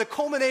 right? But in the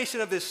culmination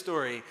of this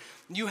story,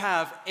 you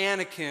have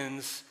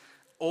Anakin's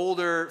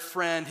older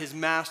friend, his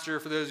master,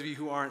 for those of you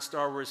who aren't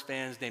Star Wars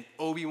fans, named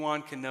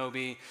Obi-Wan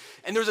Kenobi.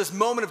 And there's this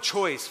moment of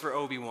choice for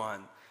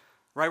Obi-Wan,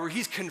 right, where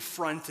he's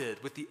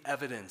confronted with the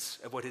evidence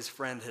of what his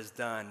friend has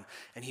done,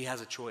 and he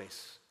has a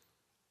choice.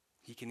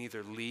 He can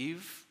either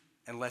leave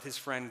and let his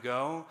friend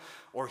go,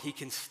 or he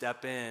can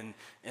step in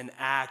and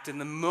act.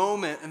 And the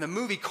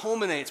movie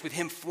culminates with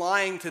him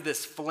flying to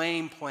this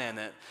flame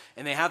planet,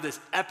 and they have this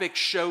epic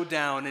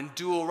showdown and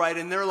duel, right?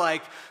 And they're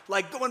like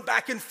going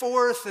back and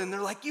forth, and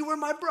they're like, "You were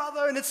my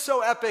brother," and it's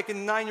so epic,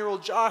 and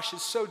 9-year-old Josh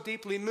is so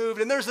deeply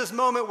moved. And there's this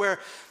moment where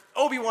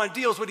Obi-Wan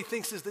deals what he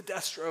thinks is the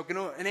death stroke, and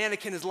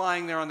Anakin is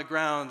lying there on the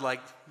ground,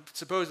 like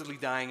supposedly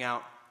dying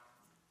out.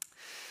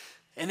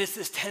 And it's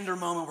this tender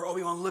moment where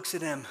Obi-Wan looks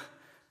at him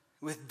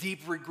with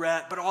deep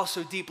regret, but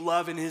also deep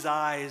love in his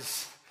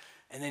eyes,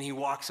 and then he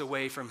walks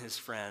away from his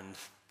friend.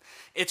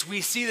 We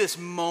see this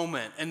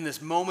moment, and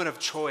this moment of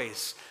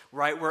choice,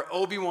 right, where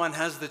Obi-Wan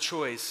has the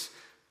choice.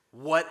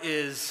 What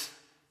is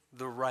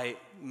the right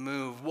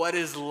move? What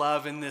is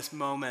love in this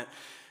moment?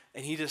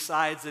 And he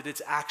decides that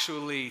it's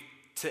actually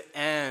to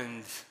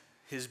end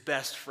his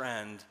best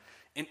friend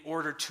in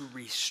order to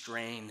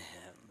restrain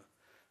him,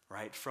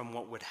 right, from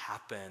what would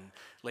happen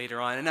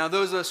later on. And now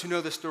those of us who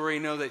know the story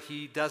know that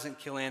he doesn't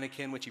kill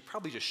Anakin, which he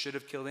probably just should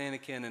have killed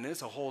Anakin, and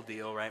it's a whole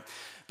deal, right?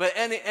 But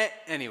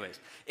anyways,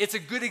 it's a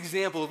good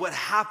example of what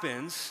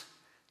happens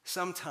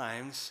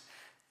sometimes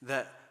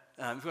that,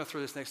 if you want to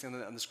throw this next thing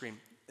on the screen,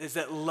 is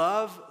that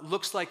love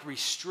looks like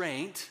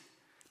restraint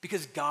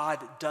because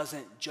God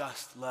doesn't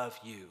just love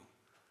you.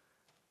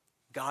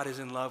 God is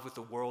in love with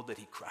the world that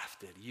he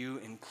crafted, you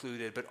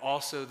included, but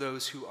also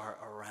those who are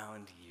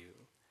around you.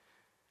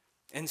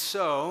 And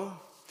so,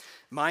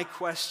 my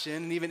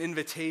question and even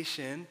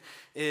invitation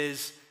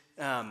is,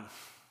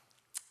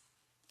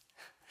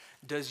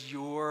 does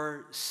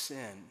your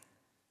sin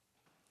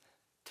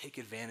take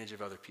advantage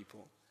of other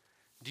people?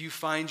 Do you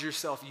find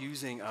yourself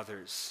using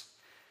others?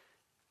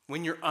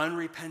 When your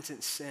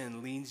unrepentant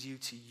sin leads you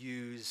to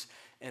use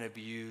and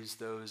abuse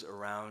those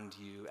around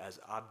you as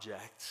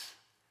objects,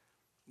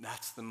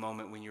 that's the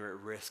moment when you're at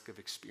risk of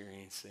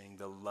experiencing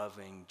the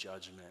loving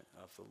judgment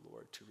of the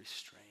Lord to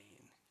restrain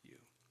you,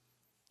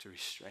 to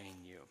restrain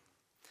you.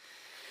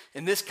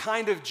 And this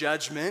kind of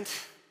judgment,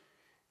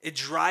 it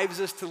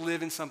drives us to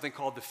live in something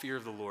called the fear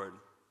of the Lord.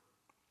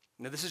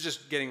 Now, this is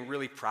just getting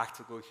really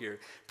practical here.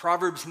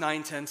 Proverbs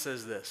 9:10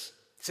 says this.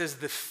 It says,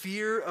 the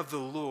fear of the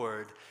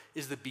Lord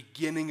is the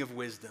beginning of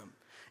wisdom,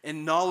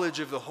 and knowledge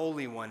of the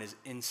Holy One is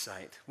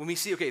insight. When we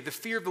see, the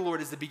fear of the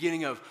Lord is the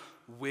beginning of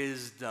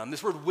wisdom.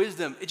 This word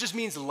wisdom, it just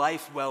means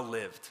life well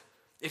lived.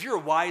 If you're a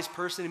wise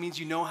person, it means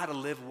you know how to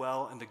live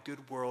well in the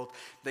good world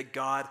that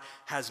God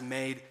has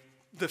made.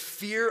 The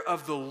fear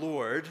of the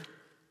Lord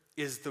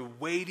is the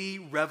weighty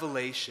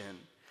revelation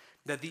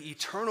that the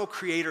eternal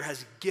Creator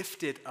has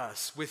gifted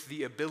us with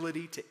the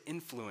ability to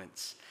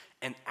influence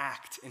and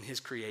act in his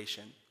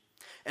creation,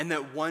 and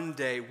that one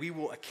day we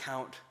will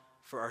account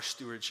for our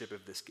stewardship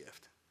of this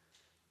gift.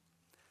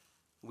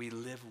 We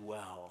live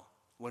well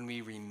when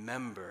we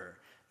remember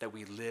that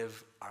we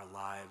live our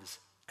lives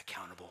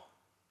accountable.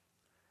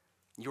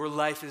 Your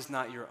life is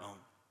not your own.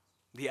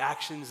 The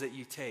actions that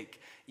you take,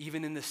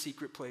 even in the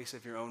secret place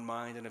of your own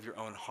mind and of your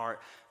own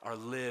heart, are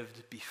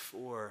lived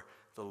before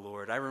the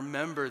Lord. I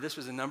remember, this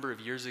was a number of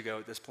years ago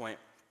at this point,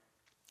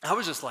 I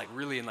was just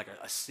really in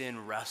a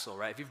sin wrestle,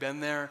 right? If you've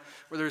been there,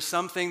 where there's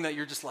something that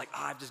you're just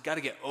I've just got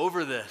to get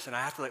over this, and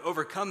I have to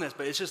overcome this,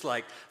 but it's just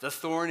the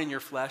thorn in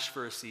your flesh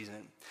for a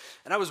season.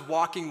 And I was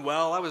walking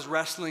well, I was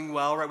wrestling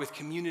well, right, with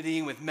community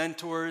and with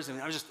mentors, and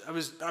I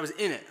was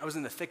in it, I was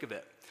in the thick of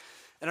it.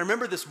 And I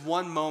remember this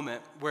one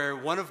moment where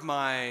one of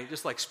my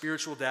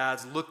spiritual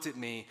dads looked at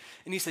me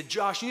and he said,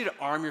 Josh, you need to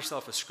arm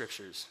yourself with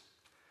scriptures.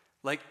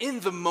 In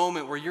the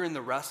moment where you're in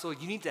the wrestle,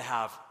 you need to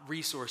have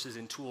resources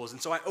and tools.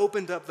 And so I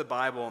opened up the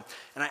Bible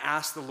and I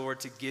asked the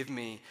Lord to give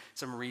me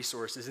some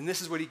resources. And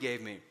this is what he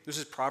gave me. This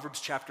is Proverbs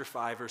chapter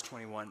 5, verse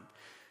 21.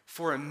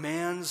 For a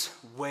man's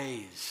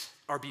ways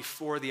are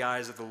before the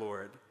eyes of the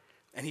Lord,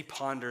 and he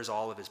ponders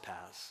all of his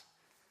paths.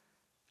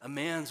 A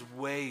man's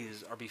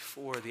ways are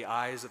before the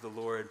eyes of the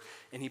Lord,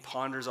 and he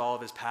ponders all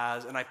of his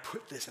paths. And I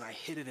put this and I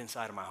hid it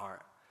inside of my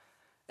heart.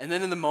 And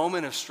then in the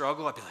moment of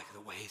struggle, I'd be the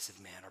ways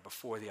of man are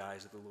before the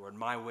eyes of the Lord.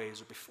 My ways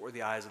are before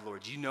the eyes of the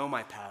Lord. You know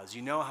my paths.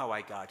 You know how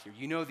I got here.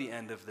 You know the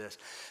end of this.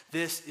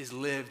 This is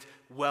lived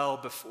well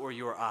before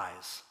your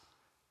eyes.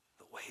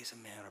 The ways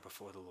of man are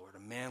before the Lord. A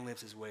man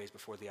lives his ways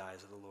before the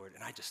eyes of the Lord.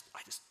 And I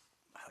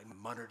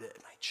muttered it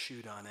and I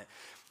chewed on it.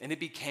 And it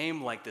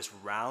became this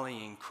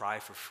rallying cry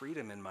for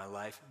freedom in my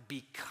life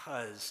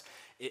because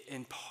it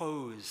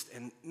imposed,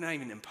 and not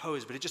even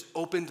imposed, but it just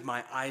opened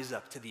my eyes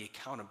up to the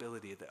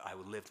accountability that I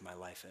would live my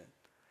life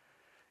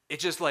in. It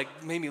just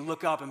made me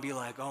look up and be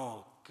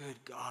oh, good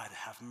God,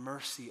 have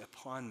mercy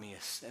upon me,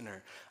 a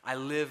sinner. I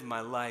live my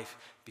life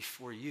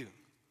before you.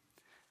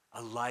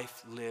 A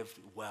life lived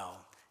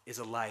well is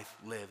a life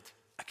lived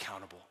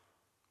accountable.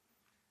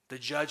 The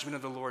judgment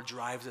of the Lord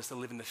drives us to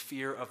live in the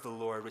fear of the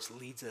Lord, which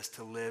leads us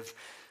to live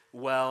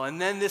well. And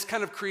then this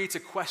kind of creates a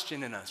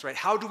question in us, right?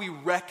 How do we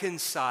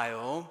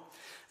reconcile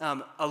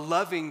a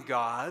loving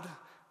God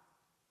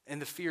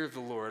and the fear of the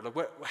Lord?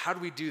 How do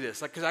we do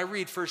this? Because I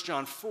read 1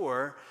 John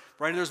 4,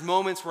 right? And there's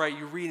moments where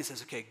you read and it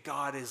says,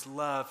 God is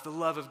love, the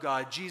love of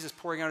God, Jesus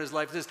pouring out his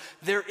life. It says,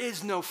 there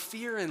is no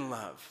fear in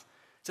love.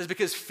 It says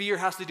because fear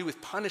has to do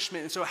with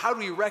punishment. And so how do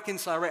we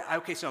reconcile,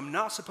 right? So I'm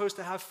not supposed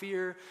to have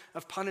fear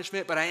of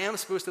punishment, but I am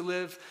supposed to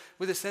live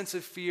with a sense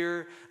of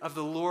fear of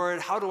the Lord.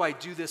 How do I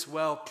do this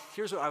well?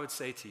 Here's what I would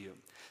say to you.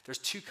 There's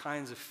two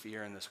kinds of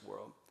fear in this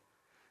world.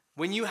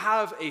 When you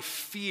have a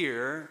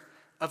fear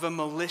of a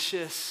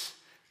malicious,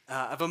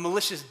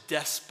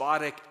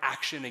 despotic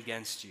action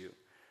against you,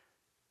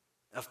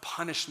 of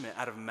punishment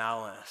out of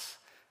malice,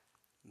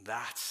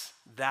 that's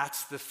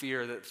the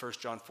fear that 1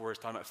 John 4 is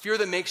talking about. Fear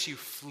that makes you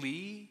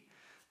flee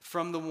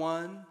from the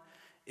one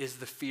is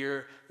the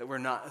fear that we're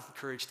not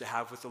encouraged to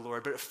have with the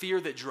Lord, but a fear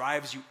that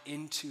drives you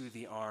into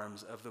the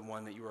arms of the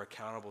one that you are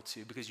accountable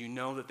to because you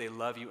know that they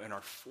love you and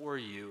are for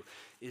you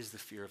is the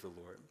fear of the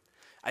Lord.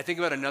 I think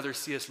about another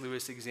C.S.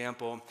 Lewis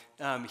example.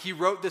 He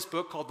wrote this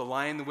book called The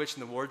Lion, the Witch,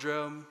 and the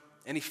Wardrobe.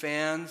 Any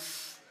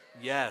fans?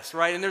 Yes,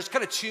 right? And there's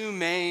kind of two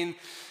main,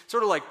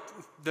 sort of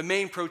the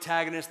main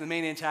protagonist, the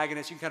main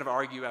antagonist. You can kind of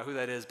argue about who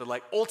that is,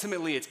 but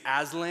ultimately it's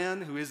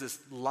Aslan, who is this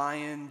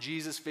lion,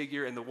 Jesus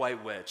figure, and the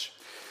White Witch.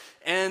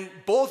 And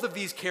both of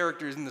these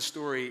characters in the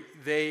story,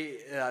 they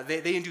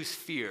induce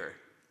fear,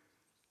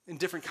 and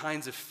different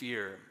kinds of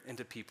fear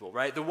into people,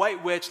 right? The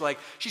White Witch,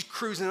 she's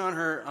cruising on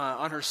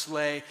her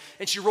sleigh,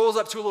 and she rolls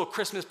up to a little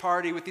Christmas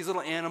party with these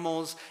little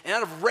animals, and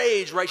out of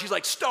rage, right, she's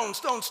stone,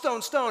 stone,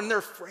 stone, stone, and they're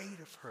afraid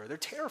of her. They're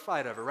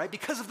terrified of her, right,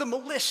 because of the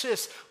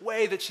malicious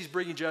way that she's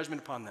bringing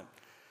judgment upon them.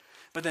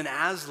 But then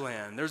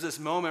Aslan, there's this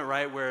moment,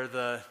 right, where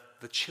the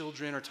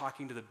children are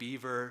talking to the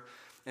beaver,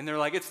 and they're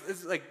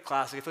it's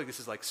classic. I feel this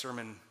is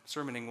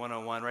sermoning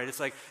 101, right?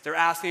 It's they're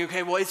asking,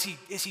 okay, well, is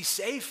he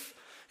safe?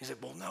 He's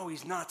well, no,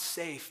 he's not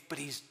safe, but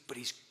he's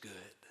good,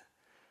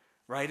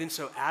 right? And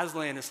so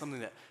Aslan is something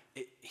that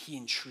he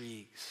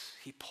intrigues,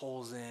 he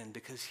pulls in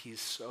because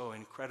he's so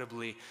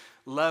incredibly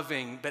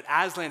loving. But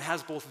Aslan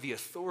has both the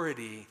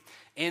authority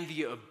and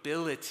the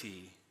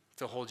ability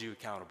to hold you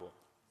accountable.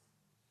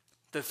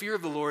 The fear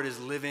of the Lord is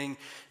living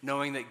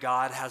knowing that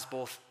God has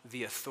both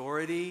the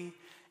authority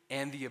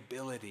and the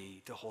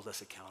ability to hold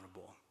us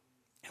accountable.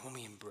 And when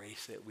we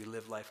embrace it, we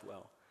live life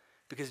well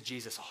because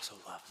Jesus also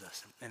loves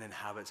us and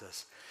inhabits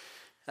us.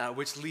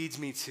 Which leads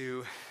me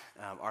to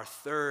our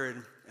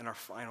third and our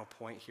final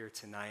point here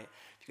tonight.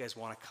 If you guys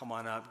want to come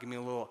on up, give me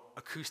a little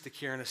acoustic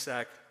here in a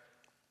sec.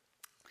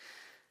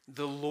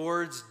 The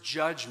Lord's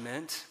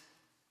judgment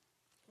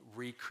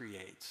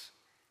recreates.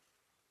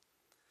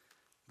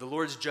 The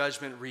Lord's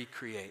judgment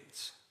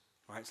recreates.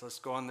 All right, so let's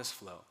go on this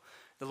flow.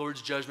 The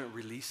Lord's judgment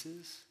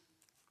releases.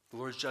 The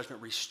Lord's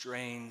judgment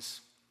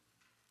restrains.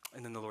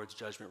 And then the Lord's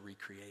judgment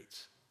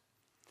recreates.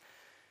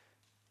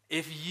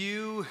 If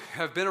you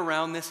have been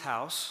around this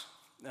house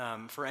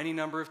for any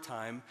number of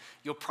time,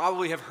 you'll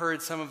probably have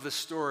heard some of the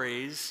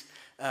stories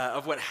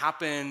of what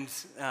happened,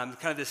 kind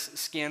of this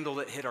scandal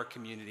that hit our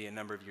community a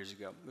number of years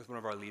ago with one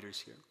of our leaders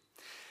here.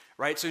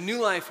 Right? So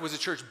New Life was a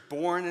church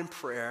born in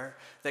prayer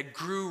that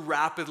grew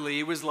rapidly.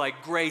 It was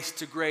like grace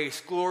to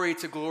grace, glory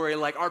to glory.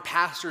 Like our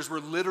pastors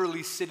were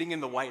literally sitting in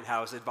the White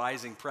House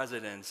advising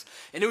presidents.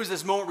 And it was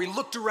this moment where we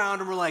looked around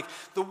and we're like,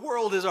 the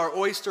world is our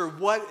oyster.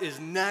 What is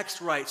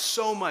next? Right?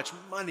 So much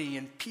money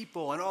and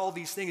people and all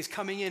these things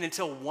coming in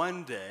until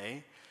one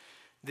day,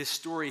 this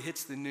story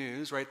hits the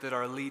news, right, that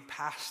our lead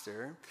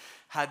pastor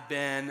had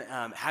been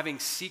having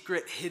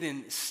secret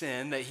hidden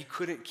sin that he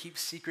couldn't keep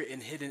secret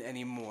and hidden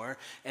anymore,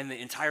 and the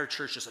entire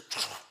church just like,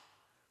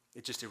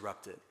 it just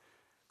erupted.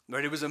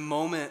 Right? It was a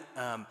moment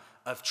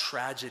of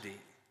tragedy.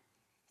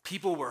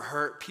 People were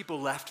hurt.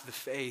 People left the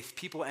faith.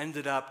 People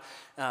ended up,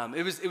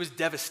 it was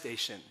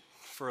devastation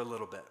for a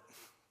little bit.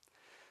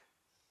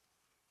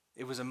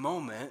 It was a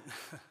moment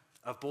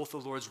of both the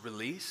Lord's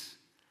release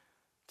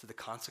to the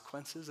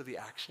consequences of the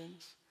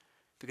actions,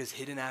 because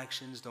hidden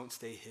actions don't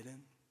stay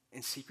hidden,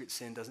 and secret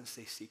sin doesn't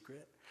stay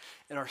secret.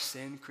 And our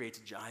sin creates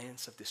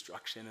giants of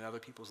destruction in other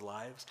people's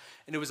lives.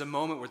 And it was a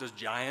moment where those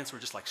giants were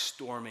just like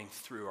storming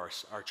through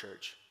our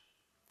church.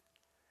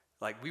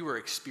 Like we were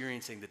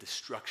experiencing the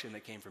destruction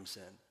that came from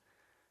sin,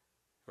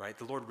 right?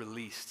 The Lord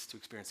released to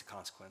experience the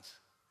consequence.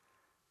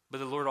 But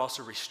the Lord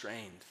also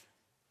restrained.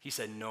 He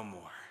said, no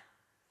more,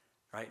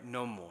 right?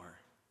 No more.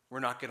 We're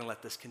not going to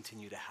let this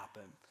continue to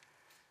happen.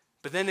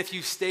 But then if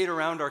you stayed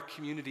around our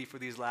community for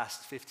these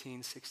last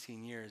 15,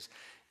 16 years,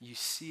 you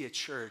see a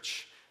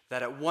church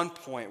that at one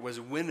point was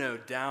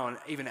winnowed down,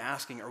 even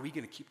asking, are we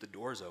going to keep the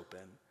doors open?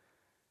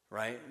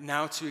 Right?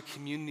 Now to a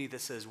community that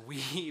says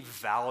we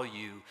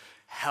value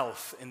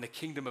health in the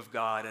kingdom of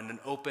God and an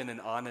open and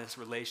honest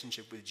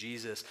relationship with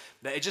Jesus.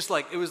 That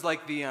it was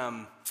like the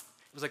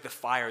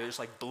fire that just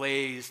like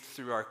blazed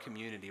through our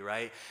community,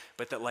 right?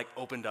 But that like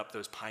opened up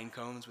those pine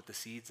cones with the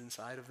seeds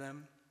inside of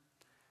them.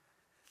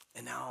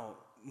 And now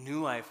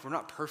New Life, we're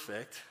not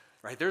perfect,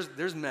 right?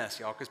 There's mess,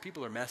 y'all, because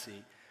people are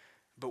messy.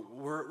 But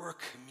we're a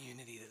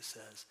community that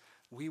says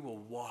we will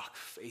walk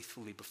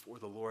faithfully before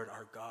the Lord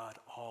our God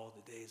all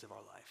the days of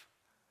our life.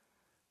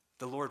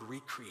 The Lord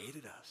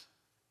recreated us.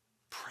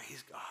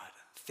 Praise God.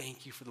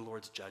 Thank you for the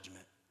Lord's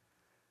judgment.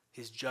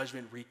 His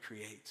judgment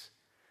recreates.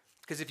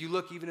 Because if you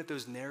look even at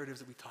those narratives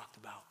that we talked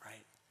about,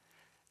 right?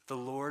 The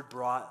Lord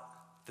brought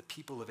the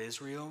people of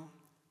Israel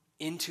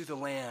into the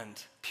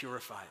land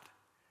purified.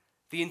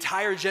 The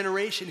entire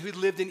generation who'd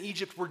lived in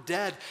Egypt were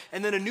dead,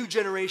 and then a new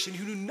generation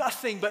who knew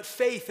nothing but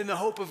faith and the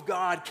hope of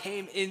God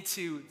came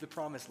into the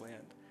promised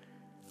land.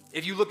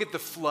 If you look at the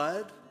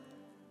flood,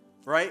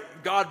 right?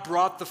 God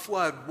brought the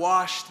flood,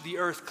 washed the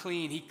earth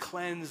clean. He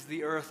cleansed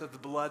the earth of the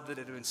blood that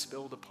had been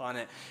spilled upon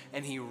it,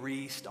 and he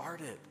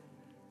restarted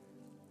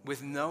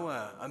with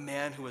Noah, a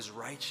man who was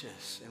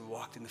righteous and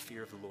walked in the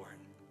fear of the Lord.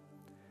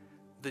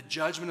 The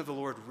judgment of the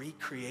Lord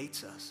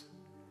recreates us.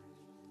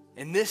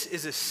 And this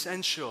is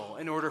essential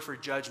in order for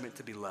judgment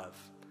to be love.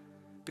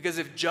 Because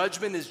if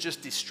judgment is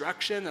just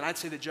destruction, then I'd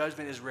say that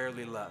judgment is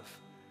rarely love.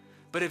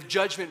 But if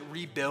judgment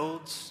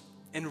rebuilds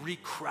and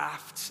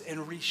recrafts and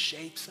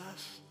reshapes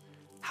us,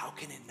 how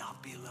can it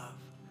not be love?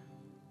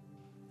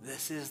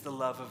 This is the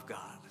love of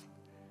God.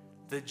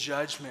 The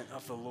judgment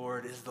of the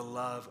Lord is the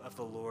love of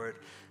the Lord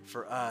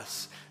for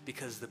us,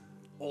 because the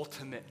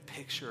ultimate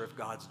picture of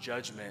God's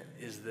judgment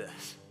is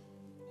this.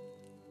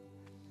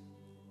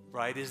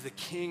 Right, is the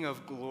King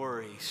of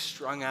glory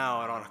strung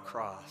out on a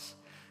cross,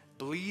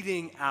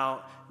 bleeding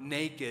out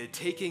naked,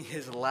 taking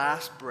his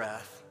last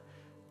breath,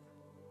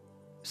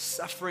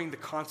 suffering the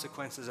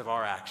consequences of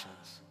our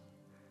actions.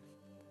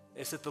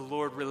 It's that the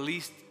Lord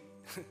released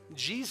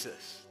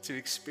Jesus to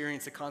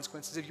experience the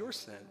consequences of your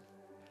sin.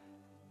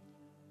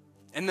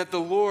 And that the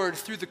Lord,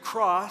 through the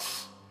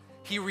cross,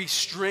 he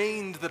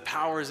restrained the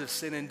powers of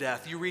sin and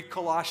death. You read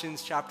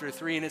Colossians chapter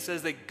 3, and it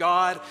says that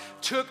God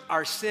took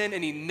our sin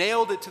and he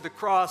nailed it to the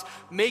cross,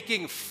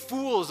 making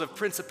fools of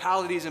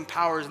principalities and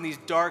powers and these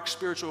dark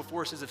spiritual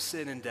forces of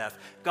sin and death.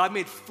 God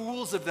made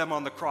fools of them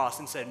on the cross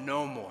and said,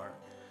 no more.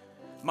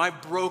 My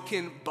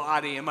broken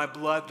body and my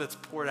blood that's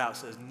poured out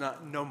says,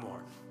 no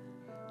more.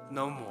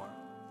 No more.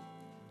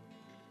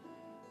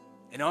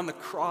 And on the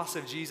cross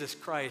of Jesus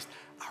Christ,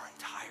 our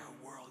entire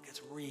world gets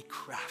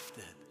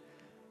recrafted.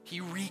 He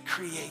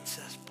recreates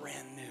us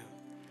brand new,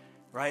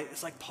 right?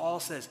 It's like Paul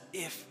says,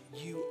 if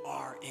you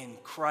are in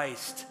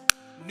Christ,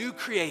 new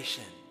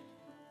creation,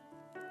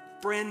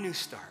 brand new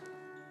start.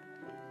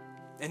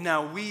 And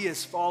now we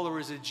as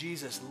followers of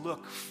Jesus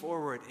look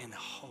forward in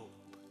hope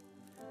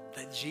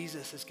that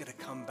Jesus is going to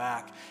come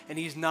back, and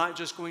he's not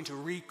just going to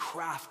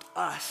recraft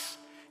us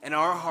and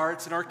our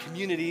hearts and our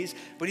communities,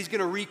 but he's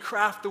going to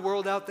recraft the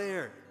world out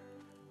there.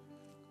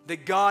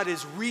 That God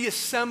is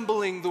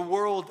reassembling the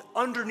world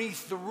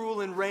underneath the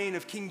rule and reign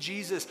of King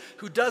Jesus,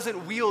 who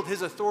doesn't wield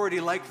his authority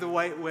like the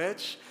white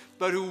witch,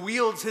 but who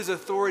wields his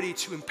authority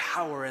to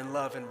empower and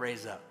love and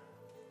raise up.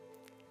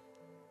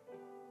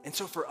 And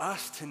so for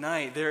us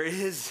tonight, there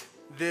is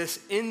this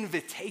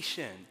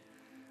invitation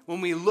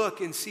when we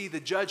look and see the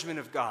judgment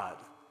of God.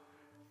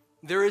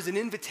 There is an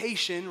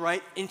invitation,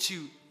 right,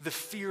 into the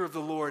fear of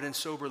the Lord and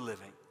sober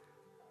living.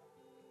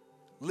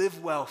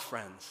 Live well,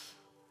 friends.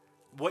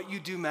 What you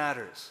do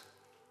matters.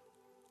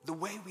 The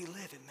way we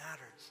live, it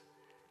matters.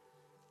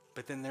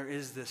 But then there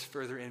is this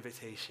further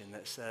invitation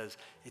that says,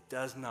 it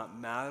does not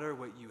matter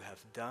what you have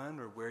done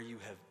or where you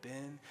have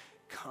been.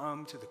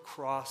 Come to the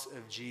cross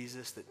of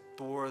Jesus that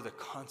bore the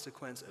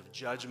consequence of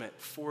judgment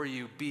for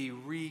you. Be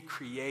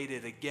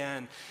recreated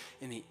again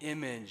in the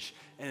image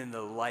and in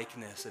the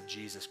likeness of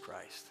Jesus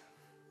Christ.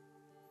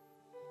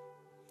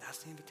 That's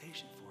the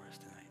invitation for us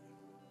tonight.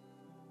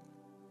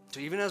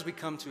 So even as we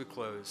come to a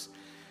close,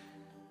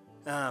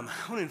 I want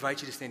to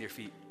invite you to stand to your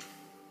feet.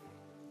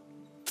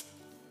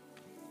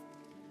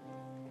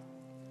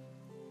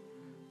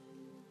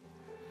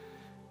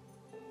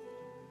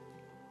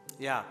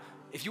 Yeah,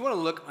 if you want to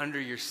look under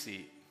your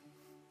seat,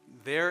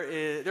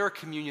 there are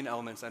communion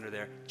elements under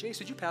there. Jace,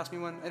 would you pass me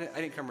one? I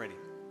didn't come ready.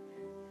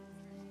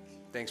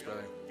 Thanks,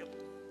 brother. Yep.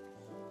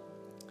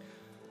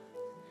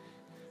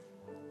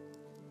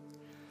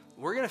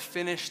 We're going to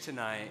finish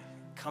tonight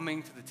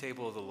coming to the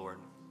table of the Lord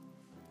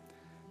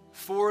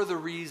for the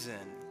reason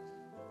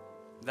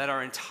that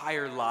our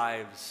entire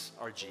lives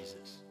are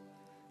Jesus.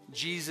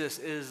 Jesus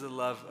is the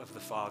love of the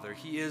Father.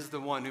 He is the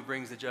one who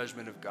brings the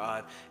judgment of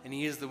God, and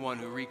he is the one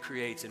who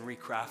recreates and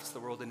recrafts the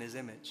world in his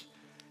image.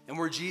 And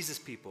we're Jesus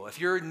people.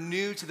 If you're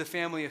new to the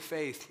family of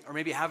faith, or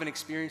maybe haven't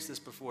experienced this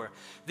before,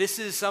 this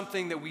is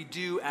something that we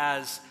do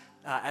as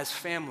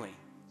family,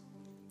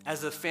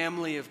 as a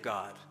family of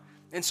God.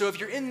 And so if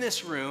you're in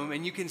this room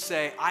and you can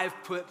say, I've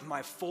put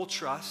my full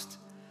trust,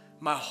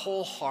 my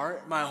whole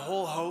heart, my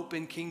whole hope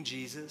in King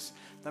Jesus,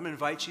 I'm going to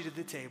invite you to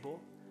the table.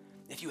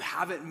 If you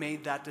haven't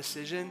made that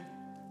decision,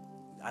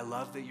 I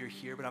love that you're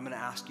here, but I'm going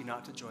to ask you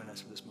not to join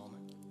us for this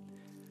moment.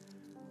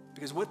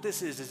 Because what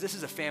this is this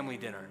is a family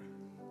dinner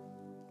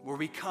where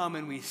we come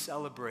and we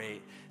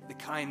celebrate the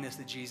kindness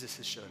that Jesus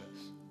has showed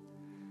us.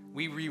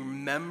 We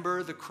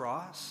remember the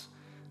cross,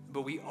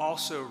 but we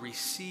also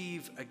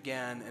receive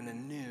again and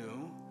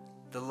anew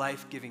the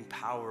life-giving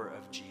power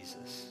of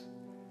Jesus.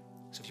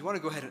 So if you want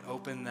to go ahead and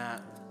open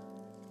that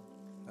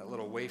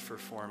little wafer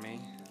for me.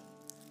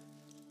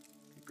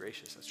 Be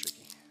gracious, that's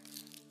tricky.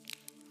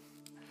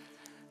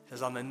 It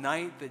says, on the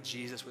night that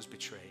Jesus was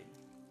betrayed,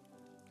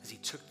 as he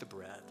took the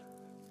bread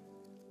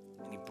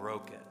and he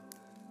broke it,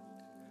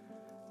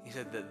 he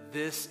said that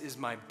this is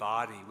my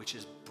body, which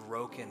is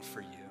broken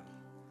for you.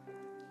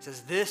 He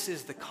says, this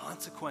is the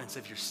consequence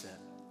of your sin.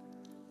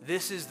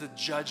 This is the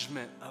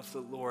judgment of the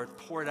Lord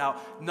poured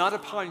out, not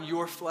upon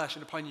your flesh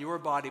and upon your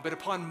body, but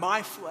upon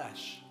my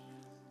flesh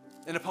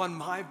and upon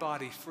my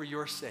body for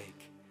your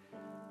sake.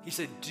 He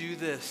said, do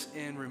this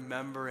in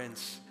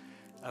remembrance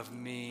of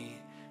me.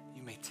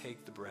 You may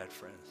take the bread,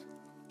 friends.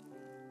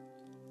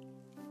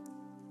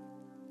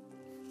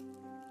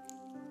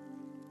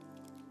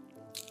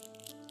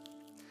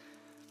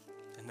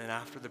 And then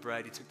after the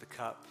bread, he took the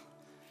cup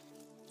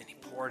and he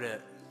poured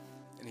it.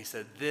 And he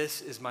said,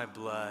 this is my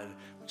blood,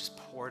 which is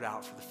poured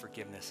out for the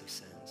forgiveness of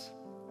sins.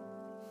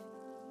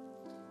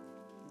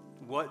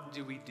 What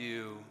do we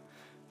do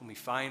when we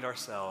find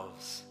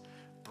ourselves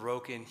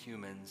broken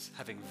humans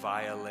having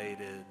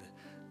violated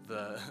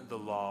the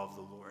law of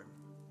the Lord?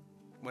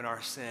 When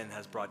our sin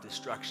has brought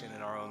destruction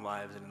in our own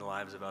lives and in the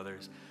lives of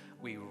others,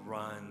 we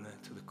run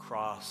to the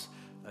cross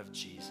of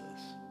Jesus.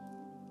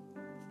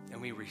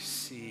 And we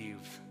receive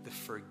the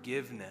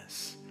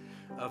forgiveness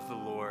of the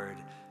Lord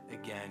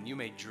again. You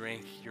may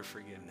drink your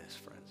forgiveness,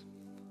 friends.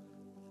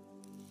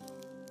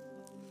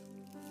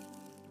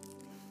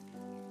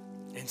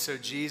 And so,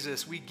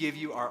 Jesus, we give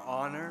you our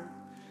honor,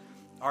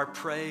 our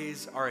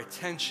praise, our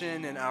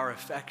attention, and our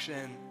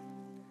affection.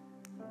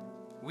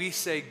 We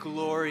say,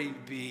 glory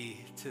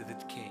be to the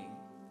King.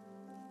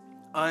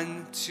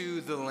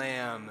 Unto the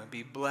Lamb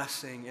be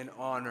blessing and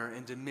honor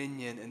and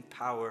dominion and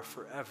power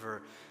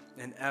forever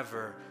and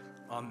ever.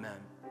 Amen.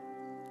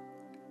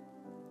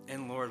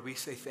 And Lord, we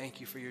say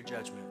thank you for your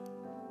judgment,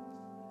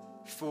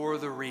 for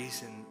the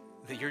reason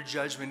that your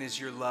judgment is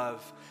your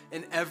love.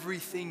 And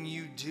everything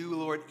you do,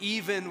 Lord,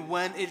 even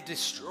when it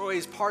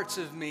destroys parts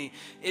of me,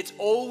 it's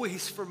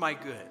always for my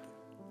good.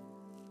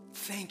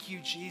 Thank you,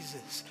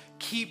 Jesus.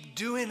 Keep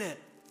doing it.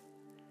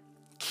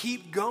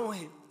 Keep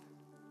going.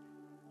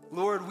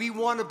 Lord, we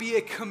want to be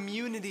a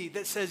community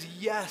that says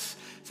yes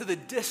to the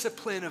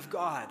discipline of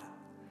God,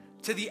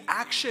 to the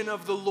action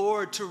of the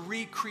Lord to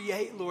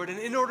recreate, Lord. And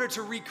in order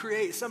to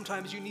recreate,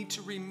 sometimes you need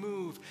to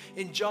remove.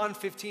 In John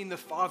 15, the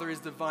Father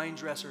is the vine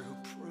dresser who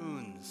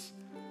prunes,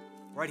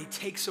 right? He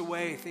takes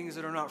away things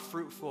that are not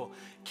fruitful.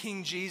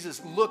 King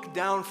Jesus, look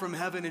down from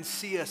heaven and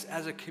see us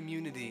as a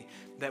community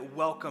that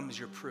welcomes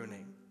your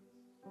pruning,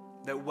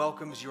 that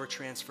welcomes your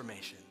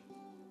transformation.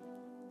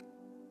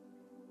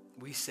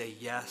 We say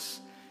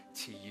yes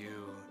to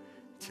you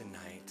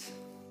tonight.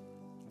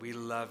 We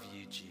love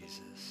you,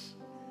 Jesus.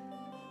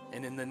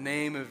 And in the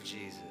name of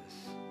Jesus,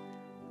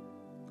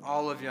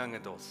 all of young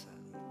adults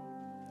said,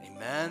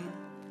 amen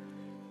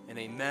and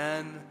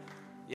amen.